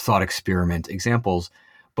sort of thought experiment examples,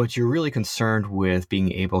 but you're really concerned with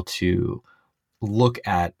being able to look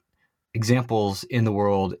at examples in the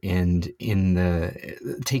world and in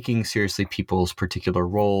the taking seriously people's particular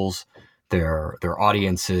roles, their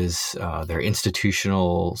audiences, their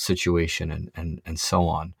institutional situation, and so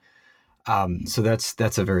on. So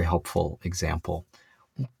that's a very helpful example.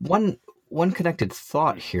 One connected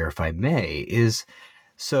thought here, if I may, is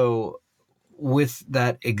so with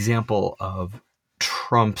that example of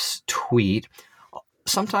Trump's tweet,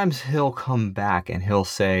 sometimes he'll come back and he'll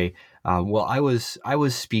say, well, I was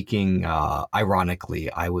speaking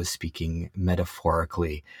ironically, I was speaking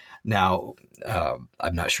metaphorically. Now,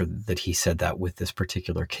 I'm not sure that he said that with this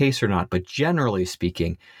particular case or not, but generally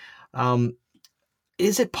speaking,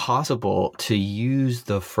 is it possible to use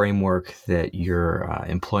the framework that you're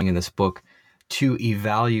employing in this book to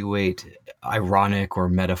evaluate ironic or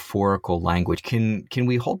metaphorical language? Can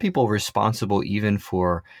we hold people responsible even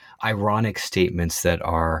for ironic statements that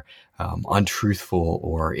are untruthful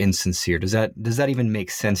or insincere? Does that even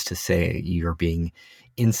make sense to say you're being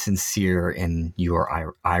insincere in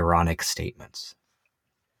your ironic statements?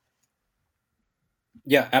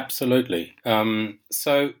 Yeah, absolutely.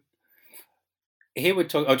 So here we're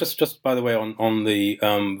talking. Oh, just by the way, on the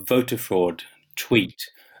voter fraud tweet,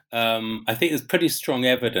 I think there's pretty strong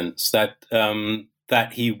evidence that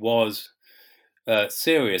that he was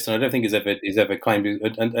serious, and I don't think he's ever claimed.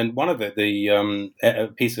 And one of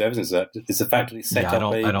the piece of evidence is the fact that he set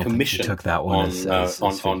up a commission took that one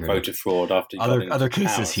on voter fraud after he got other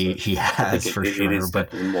cases power. he has for sure, it is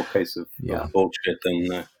but more case of bullshit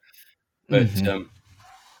than. But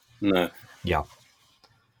no. Yeah.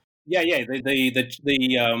 Yeah.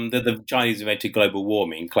 The Chinese invented global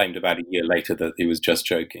warming, claimed about a year later that he was just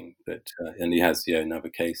joking, but and he has in other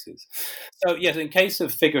cases. So yes, in case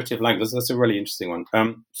of figurative language, that's a really interesting one.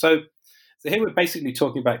 So here we're basically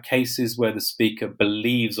talking about cases where the speaker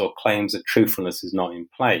believes or claims that truthfulness is not in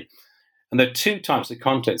play, and there are two types of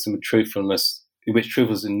contexts in which truthfulness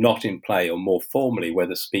is not in play, or more formally, where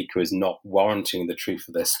the speaker is not warranting the truth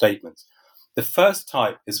of their statements. The first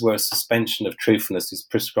type is where a suspension of truthfulness is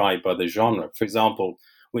prescribed by the genre. For example,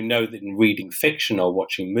 we know that in reading fiction or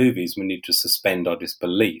watching movies, we need to suspend our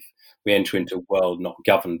disbelief. We enter into a world not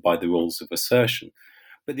governed by the rules of assertion.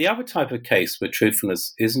 But the other type of case where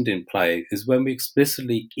truthfulness isn't in play is when we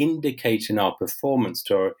explicitly indicate in our performance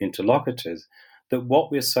to our interlocutors that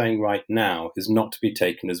what we're saying right now is not to be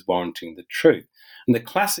taken as warranting the truth. And the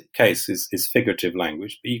classic case is figurative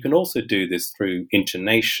language, but you can also do this through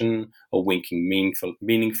intonation or winking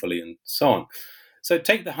meaningfully and so on. So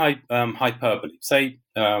take the hyperbole. Say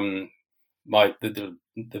the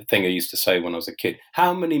thing I used to say when I was a kid.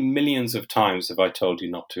 How many millions of times have I told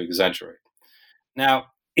you not to exaggerate? Now,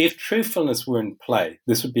 if truthfulness were in play,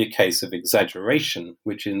 this would be a case of exaggeration,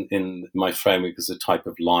 which in my framework is a type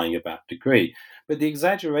of lying about degree. But the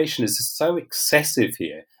exaggeration is so excessive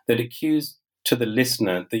here that it cues to the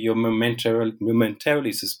listener that you're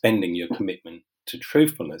momentarily suspending your commitment to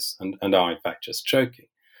truthfulness and are in fact just joking.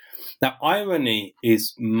 Now, irony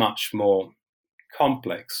is much more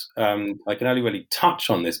complex. I can only really touch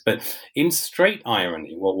on this, but in straight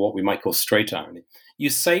irony, what we might call straight irony, you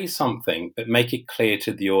say something but make it clear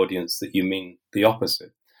to the audience that you mean the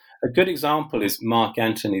opposite. A good example is Mark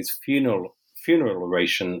Antony's funeral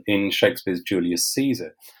oration in Shakespeare's Julius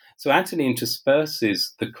Caesar. So Antony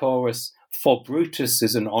intersperses the chorus, "For Brutus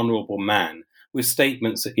is an honourable man," with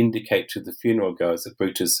statements that indicate to the funeral goers that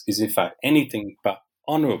Brutus is in fact anything but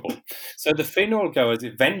honourable. So the funeral goers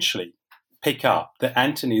eventually pick up that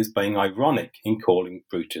Antony is being ironic in calling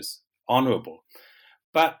Brutus honourable.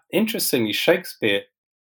 But interestingly, Shakespeare,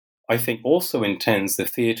 I think, also intends the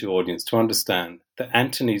theatre audience to understand that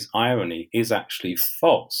Antony's irony is actually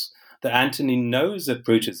false, that Antony knows that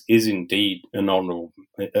Brutus is indeed an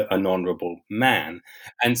honourable man,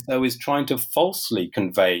 and so is trying to falsely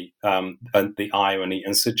convey the irony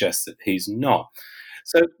and suggest that he's not.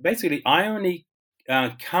 So basically, irony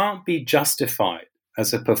can't be justified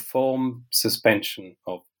as a performed suspension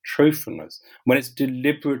of truthfulness when it's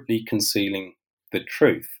deliberately concealing the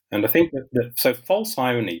truth. And I think so false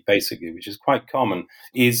irony, basically, which is quite common,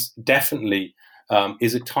 is definitely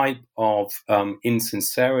is a type of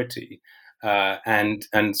insincerity,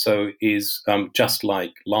 and so is just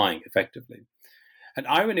like lying, effectively. And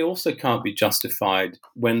irony also can't be justified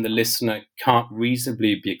when the listener can't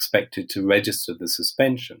reasonably be expected to register the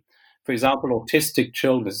suspension. For example, autistic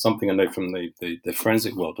children, this is something I know from the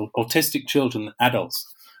forensic world, autistic children and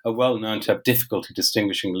adults are well known to have difficulty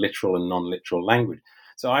distinguishing literal and non-literal language.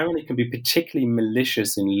 So irony can be particularly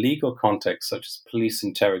malicious in legal contexts such as police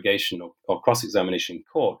interrogation or cross-examination in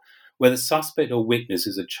court, where the suspect or witness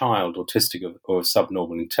is a child, autistic or of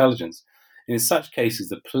subnormal intelligence. And in such cases,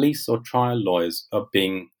 the police or trial lawyers are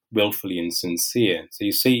being willfully insincere. So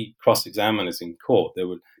you see cross-examiners in court, they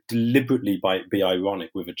would deliberately be ironic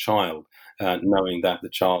with a child, knowing that the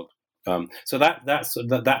child. So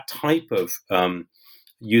that type of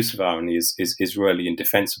use of irony is really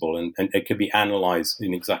indefensible, and it can be analysed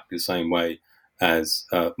in exactly the same way as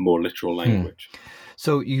more literal language.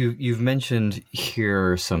 So you've mentioned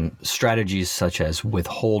here some strategies such as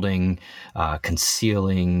withholding,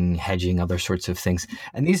 concealing, hedging, other sorts of things,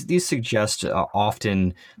 and these suggest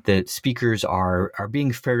often that speakers are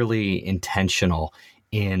being fairly intentional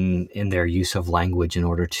in their use of language in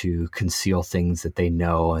order to conceal things that they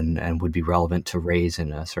know and would be relevant to raise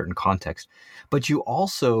in a certain context. But you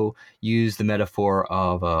also use the metaphor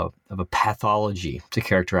of a pathology to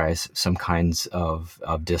characterize some kinds of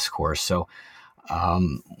discourse. So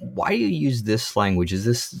why do you use this language? Is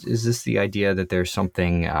this the idea that there's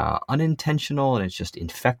something unintentional and it's just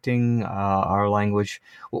infecting our language?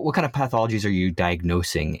 What kind of pathologies are you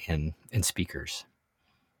diagnosing in speakers?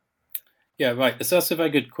 Yeah, right. So that's a very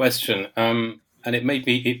good question, and it made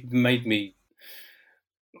me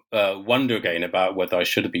wonder again about whether I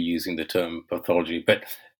should be using the term pathology, but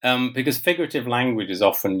because figurative language is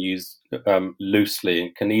often used loosely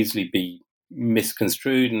and can easily be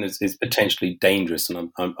misconstrued and is potentially dangerous,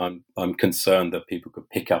 and I'm concerned that people could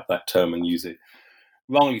pick up that term and use it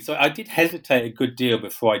wrongly. So I did hesitate a good deal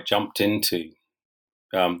before I jumped into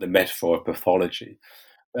the metaphor of pathology.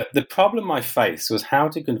 The problem I faced was how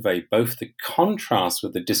to convey both the contrast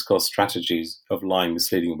with the discourse strategies of lying,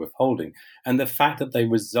 misleading, and withholding, and the fact that they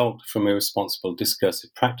result from irresponsible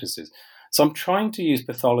discursive practices. So I'm trying to use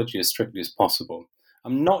pathology as strictly as possible.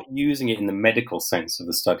 I'm not using it in the medical sense of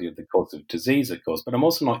the study of the cause of disease, of course, but I'm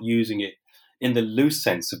also not using it in the loose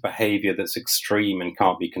sense of behavior that's extreme and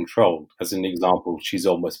can't be controlled. As an example, she's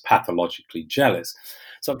almost pathologically jealous.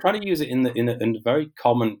 So I'm trying to use it in a very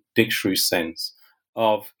common dictionary sense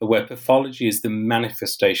of where pathology is the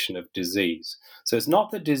manifestation of disease. So it's not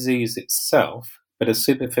the disease itself, but a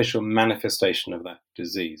superficial manifestation of that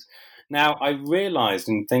disease. Now, I realized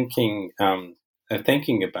in thinking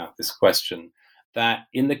about this question that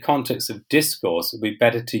in the context of discourse, it would be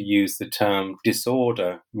better to use the term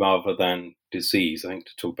disorder rather than disease. I think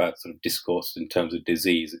to talk about sort of discourse in terms of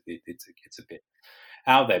disease, it's a bit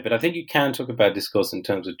out there, but I think you can talk about discourse in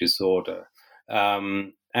terms of disorder.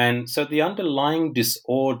 And so the underlying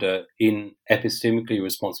disorder in epistemically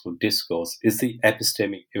irresponsible discourse is the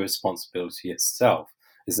epistemic irresponsibility itself,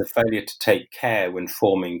 is the failure to take care when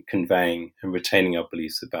forming, conveying, and retaining our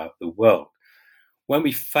beliefs about the world. When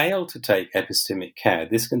we fail to take epistemic care,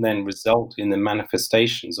 this can then result in the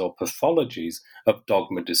manifestations or pathologies of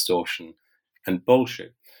dogma, distortion, and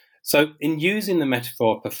bullshit. So in using the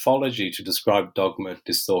metaphor of pathology to describe dogma,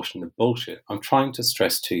 distortion, and bullshit, I'm trying to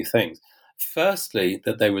stress two things. Firstly,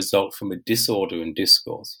 that they result from a disorder in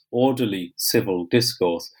discourse. Orderly civil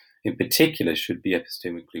discourse, in particular, should be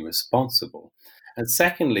epistemically responsible. And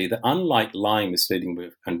secondly, that unlike lying,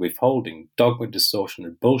 misleading, and withholding, dogma, distortion,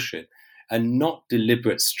 and bullshit are not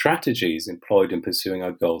deliberate strategies employed in pursuing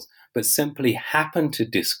our goals, but simply happen to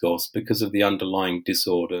discourse because of the underlying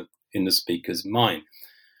disorder in the speaker's mind.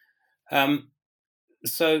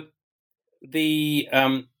 So the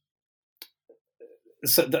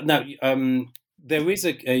there is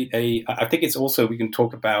a I think it's also, we can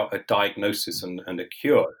talk about a diagnosis and a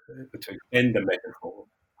cure to end the metaphor.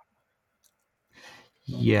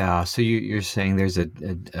 Yeah, so you're saying there's a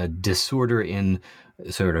disorder in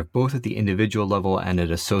sort of both at the individual level and at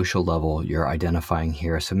a social level you're identifying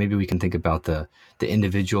here. So maybe we can think about the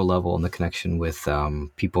individual level and the connection with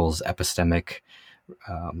people's epistemic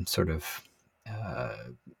sort of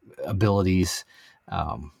abilities.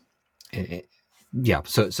 Yeah.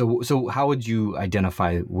 So how would you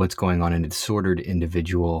identify what's going on in a disordered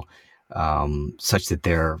individual, such that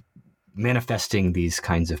they're manifesting these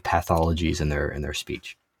kinds of pathologies in their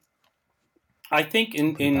speech? I think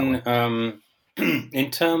in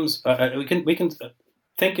terms we can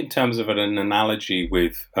think in terms of an analogy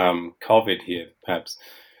with COVID here, perhaps.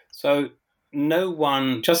 So no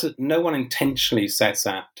one intentionally sets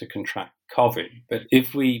out to contract COVID, but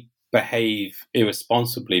if we behave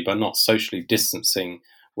irresponsibly by not socially distancing,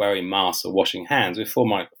 wearing masks, or washing hands, we're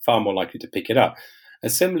far more likely to pick it up. And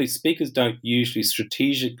similarly, speakers don't usually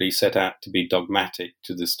strategically set out to be dogmatic,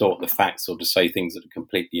 to distort the facts, or to say things that are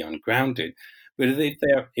completely ungrounded. But if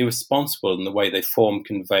they're irresponsible in the way they form,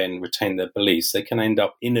 convey, and retain their beliefs, they can end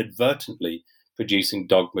up inadvertently producing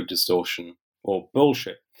dogma, distortion, or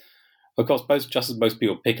bullshit. Of course, just as most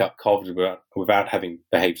people pick up COVID without having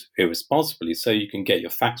behaved irresponsibly, so you can get your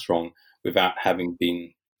facts wrong without having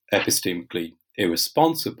been epistemically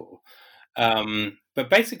irresponsible. But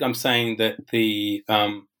basically, I'm saying that the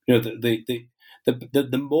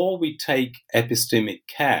more we take epistemic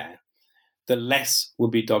care, the less will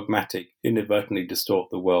be dogmatic, inadvertently distort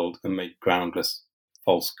the world, and make groundless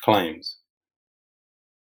false claims.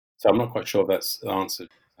 So I'm not quite sure if that's answered.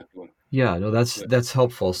 Yeah, no, that's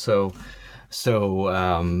helpful. So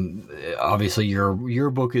obviously your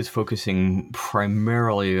book is focusing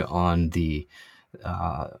primarily on the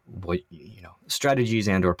strategies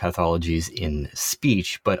and or pathologies in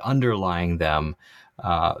speech, but underlying them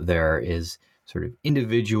there is sort of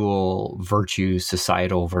individual virtues,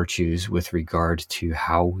 societal virtues with regard to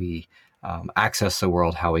how we access the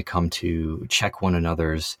world, how we come to check one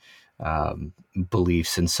another's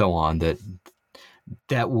beliefs, and so on,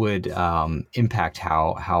 that would impact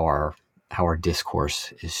how our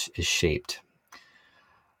discourse is shaped.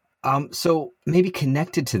 So maybe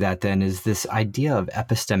connected to that then is this idea of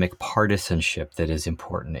epistemic partisanship that is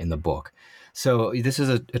important in the book. So this is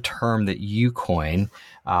a term that you coin,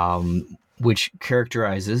 which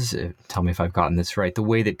characterizes, tell me if I've gotten this right, the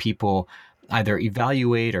way that people either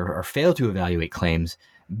evaluate or fail to evaluate claims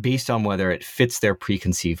based on whether it fits their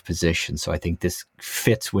preconceived position. So I think this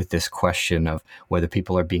fits with this question of whether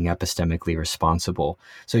people are being epistemically responsible.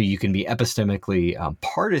 So you can be epistemically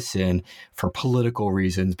partisan for political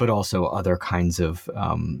reasons, but also other kinds of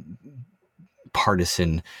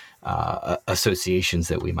partisan associations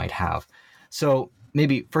that we might have. So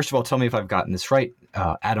maybe, first of all, tell me if I've gotten this right,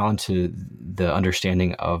 add on to the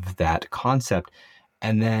understanding of that concept.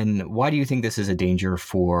 And then why do you think this is a danger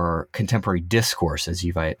for contemporary discourse as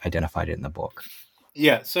you've identified it in the book?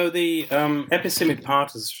 Yeah, so the epistemic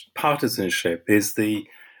partisanship is the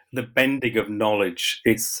bending of knowledge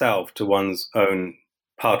itself to one's own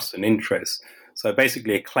partisan interests. So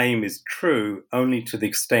basically a claim is true only to the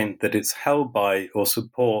extent that it's held by or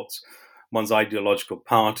supports one's ideological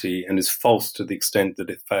party, and is false to the extent that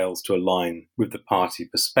it fails to align with the party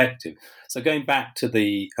perspective. So going back to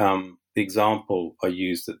the the example I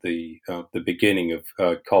used at the beginning of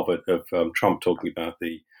COVID, of Trump talking about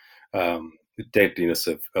the deadliness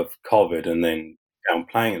of COVID and then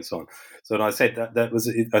downplaying and so on. So I said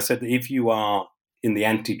I said that if you are in the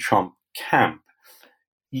anti-Trump camp,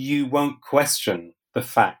 you won't question the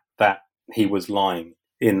fact that he was lying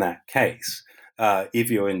in that case.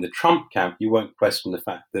 If you're in the Trump camp, you won't question the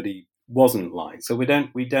fact that he wasn't lying. So we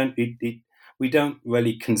don't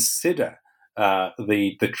really consider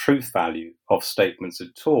the truth value of statements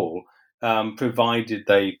at all, provided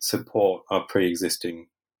they support our pre-existing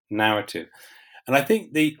narrative. And I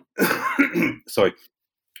think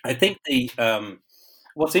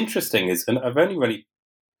what's interesting is, and I've only really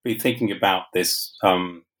been thinking about this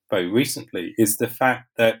very recently, is the fact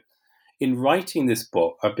that in writing this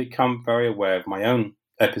book, I've become very aware of my own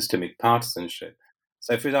epistemic partisanship.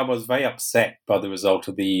 So, for example, I was very upset by the result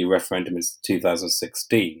of the EU referendum in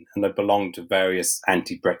 2016, and I belonged to various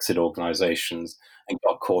anti-Brexit organisations and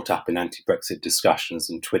got caught up in anti-Brexit discussions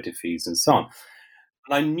and Twitter feeds and so on.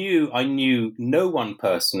 And I knew no one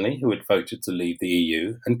personally who had voted to leave the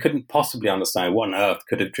EU and couldn't possibly understand what on earth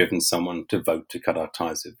could have driven someone to vote to cut our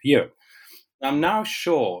ties with Europe. I'm now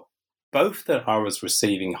sure both that I was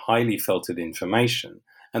receiving highly filtered information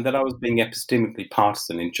and that I was being epistemically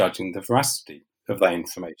partisan in judging the veracity of that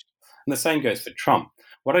information. And the same goes for Trump.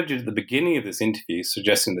 What I did at the beginning of this interview,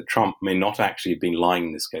 suggesting that Trump may not actually have been lying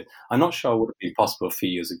in this case, I'm not sure it would have been possible a few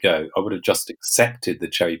years ago. I would have just accepted the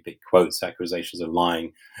cherry-picked quotes, accusations of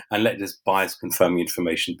lying, and let this bias-confirming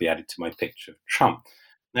information be added to my picture of Trump.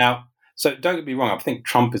 Now, so don't get me wrong, I think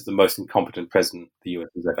Trump is the most incompetent president the US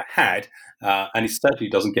has ever had, and he certainly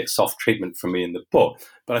doesn't get soft treatment from me in the book.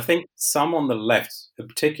 But I think some on the left in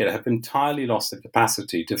particular have entirely lost the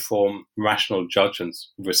capacity to form rational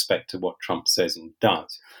judgments with respect to what Trump says and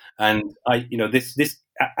does. And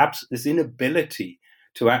this inability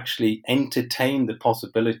to actually entertain the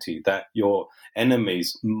possibility that your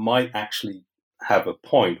enemies might actually have a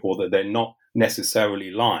point or that they're not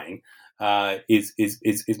necessarily lying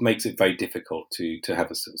makes it very difficult to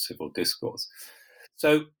have a civil discourse.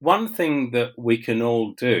 So one thing that we can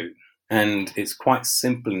all do, and it's quite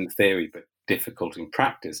simple in theory but difficult in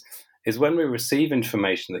practice, is when we receive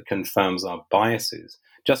information that confirms our biases,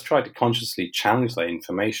 just try to consciously challenge that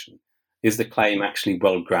information. Is the claim actually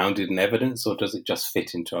well grounded in evidence, or does it just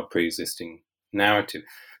fit into our pre-existing narrative?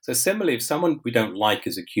 So similarly, if someone we don't like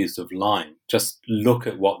is accused of lying, just look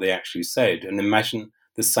at what they actually said and imagine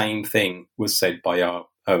the same thing was said by our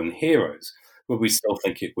own heroes, would we still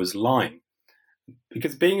think it was lying?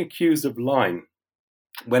 Because being accused of lying,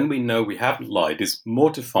 when we know we haven't lied, is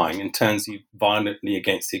mortifying and turns you violently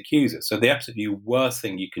against the accuser. So the absolutely worst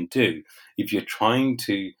thing you can do if you're trying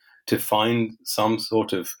to find some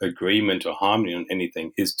sort of agreement or harmony on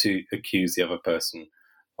anything is to accuse the other person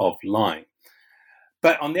of lying.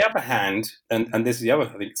 But on the other hand, and this is the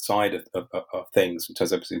other side of things in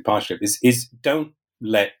terms of impartialship, is don't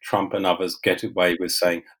let Trump and others get away with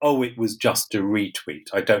saying, oh, it was just a retweet.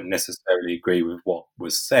 I don't necessarily agree with what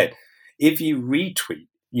was said. If you retweet,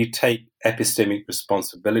 you take epistemic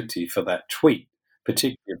responsibility for that tweet,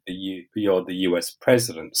 particularly if you're the US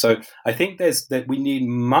president. So I think we need to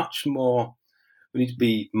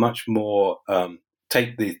be much more,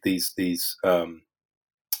 take these discourse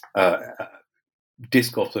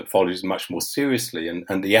methodologies much more seriously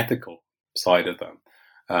and the ethical side of them.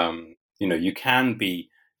 You can be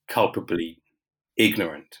culpably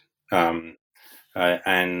ignorant, and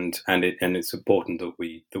it's important that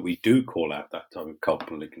we do call out that type of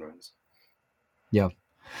culpable ignorance. Yeah.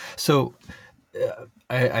 So,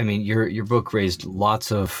 I mean, your book raised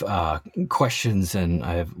lots of questions, and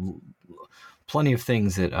I have plenty of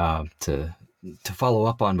things that to follow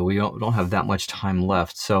up on, but we don't have that much time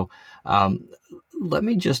left. So, let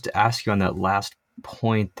me just ask you on that last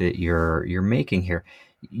point that you're making here.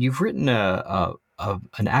 You've written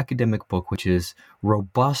an academic book which is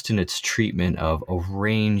robust in its treatment of a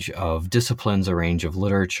range of disciplines, a range of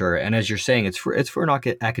literature, and as you're saying, it's for an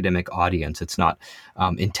academic audience. It's not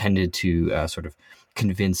intended to sort of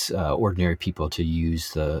convince ordinary people to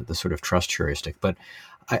use the sort of trust heuristic. But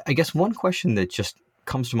I guess one question that just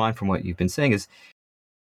comes to mind from what you've been saying is,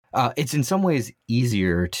 it's in some ways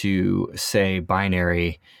easier to say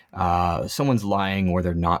binary, someone's lying or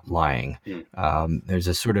they're not lying. There's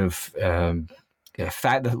a sort of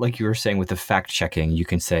fact that, like you were saying with the fact checking, you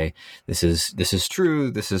can say this is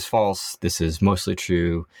true, this is false, this is mostly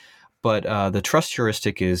true. But the trust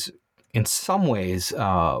heuristic is in some ways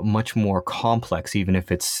much more complex, even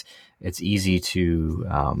if it's easy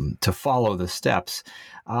to follow the steps.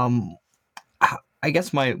 I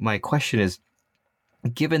guess my question is,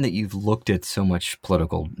 given that you've looked at so much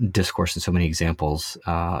political discourse and so many examples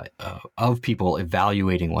of people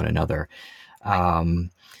evaluating one another,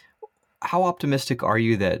 how optimistic are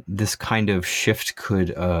you that this kind of shift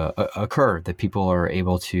could occur, that people are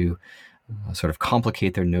able to sort of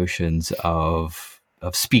complicate their notions of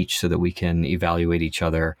speech so that we can evaluate each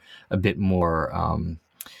other a bit more,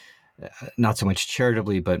 not so much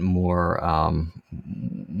charitably, but more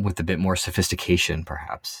with a bit more sophistication,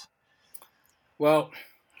 perhaps? Well,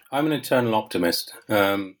 I'm an eternal optimist.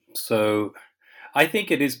 So I think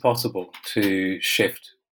it is possible to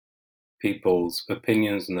shift people's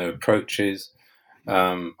opinions and their approaches.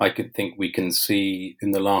 I could think we can see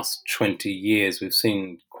in the last 20 years, we've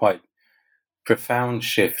seen quite profound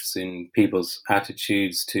shifts in people's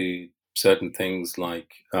attitudes to certain things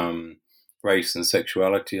like race and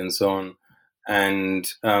sexuality and so on. I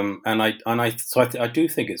do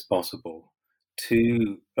think it's possible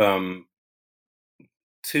to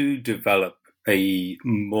develop a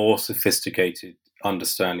more sophisticated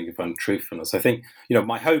understanding of untruthfulness. I think,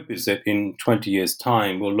 my hope is that in 20 years'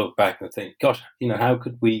 time, we'll look back and think, gosh, how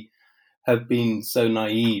could we have been so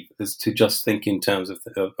naive as to just think in terms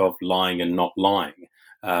of lying and not lying,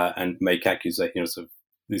 and make accusations, sort of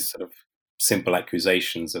these sort of simple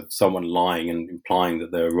accusations of someone lying and implying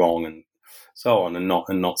that they're wrong and so on, and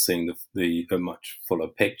not seeing the much fuller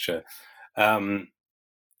picture.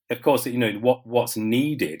 Of course, what's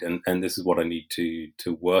needed, and this is what I need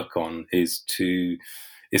to work on, is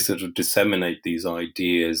sort of disseminate these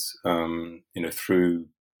ideas, through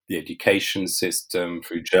the education system,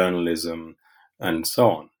 through journalism, and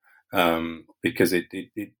so on, because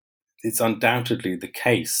it's undoubtedly the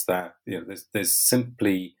case that there's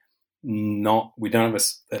simply not, we don't have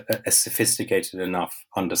a sophisticated enough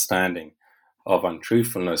understanding of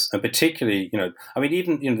untruthfulness, and particularly,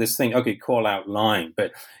 even this thing, okay, call out lying,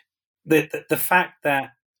 but the fact that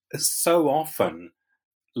so often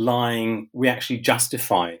lying, we actually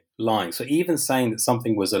justify lying. So even saying that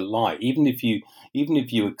something was a lie, even if you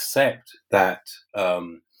accept that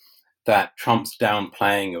that Trump's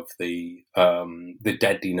downplaying of the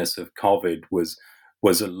deadliness of COVID was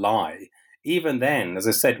a lie, even then, as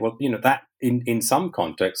I said, well, that in some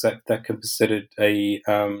contexts that can be considered a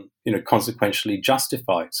consequentially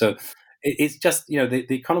justified. So it's just the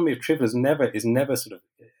economy of truth is never sort of,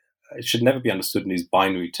 it should never be understood in these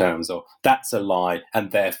binary terms, or that's a lie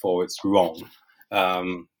and therefore it's wrong,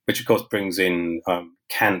 which of course brings in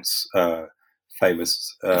Kant's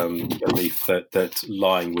famous belief that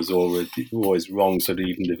lying was always wrong. So that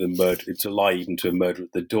even if to lie even to a murder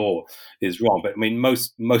at the door is wrong. But I mean,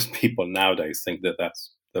 most people nowadays think that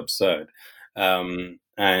that's absurd.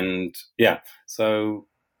 And yeah, so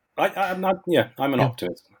I'm an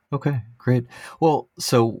optimist. Okay, great. Well,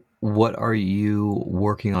 so what are you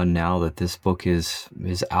working on now that this book is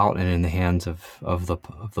out and in the hands of the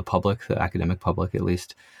public, the academic public at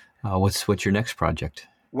least? What's your next project?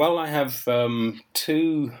 Well, I have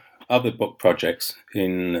two other book projects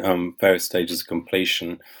in various stages of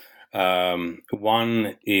completion.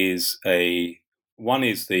 One is the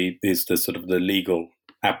sort of the legal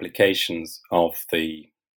applications of the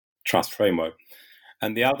trust framework,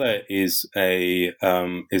 and the other is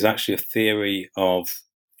actually a theory of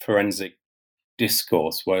forensic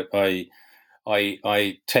discourse, where I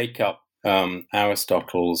take up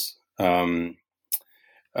Aristotle's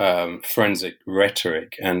forensic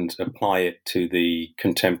rhetoric and apply it to the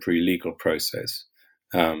contemporary legal process.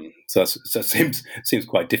 So it seems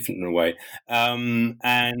quite different in a way.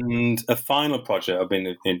 And a final project I've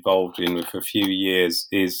been involved in for a few years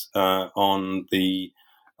is on the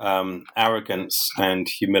arrogance and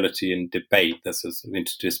humility in debate. That's an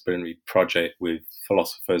interdisciplinary project with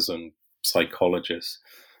philosophers and psychologists,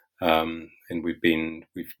 and we've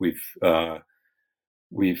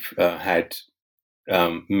had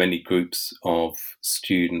many groups of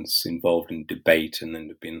students involved in debate, and then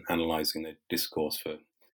have been analysing the discourse for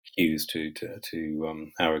cues to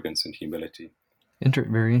arrogance and humility.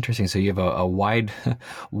 Very interesting. So you have a wide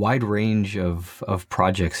range of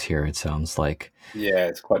projects here, it sounds like. Yeah,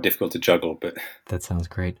 it's quite difficult to juggle, but that sounds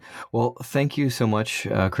great. Well, thank you so much,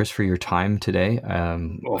 Chris, for your time today.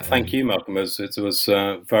 Well, thank you, Malcolm. It was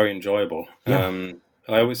very enjoyable. Yeah.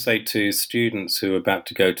 I always say to students who are about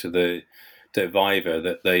to go to the Viva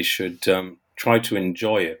that they should try to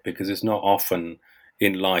enjoy it, because it's not often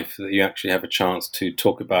in life that you actually have a chance to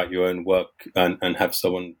talk about your own work and have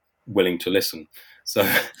someone willing to listen. So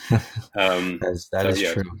that is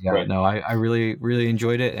true. Yeah, great. No, I really, really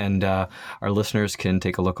enjoyed it, and our listeners can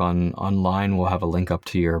take a look online. We'll have a link up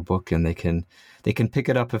to your book, and they can pick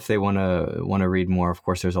it up if they want to read more. Of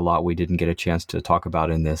course, there's a lot we didn't get a chance to talk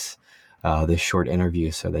about in this this short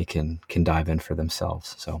interview so they can dive in for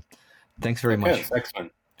themselves. So thanks very much. Yes,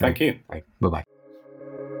 excellent. Thank you. All right. Bye-bye.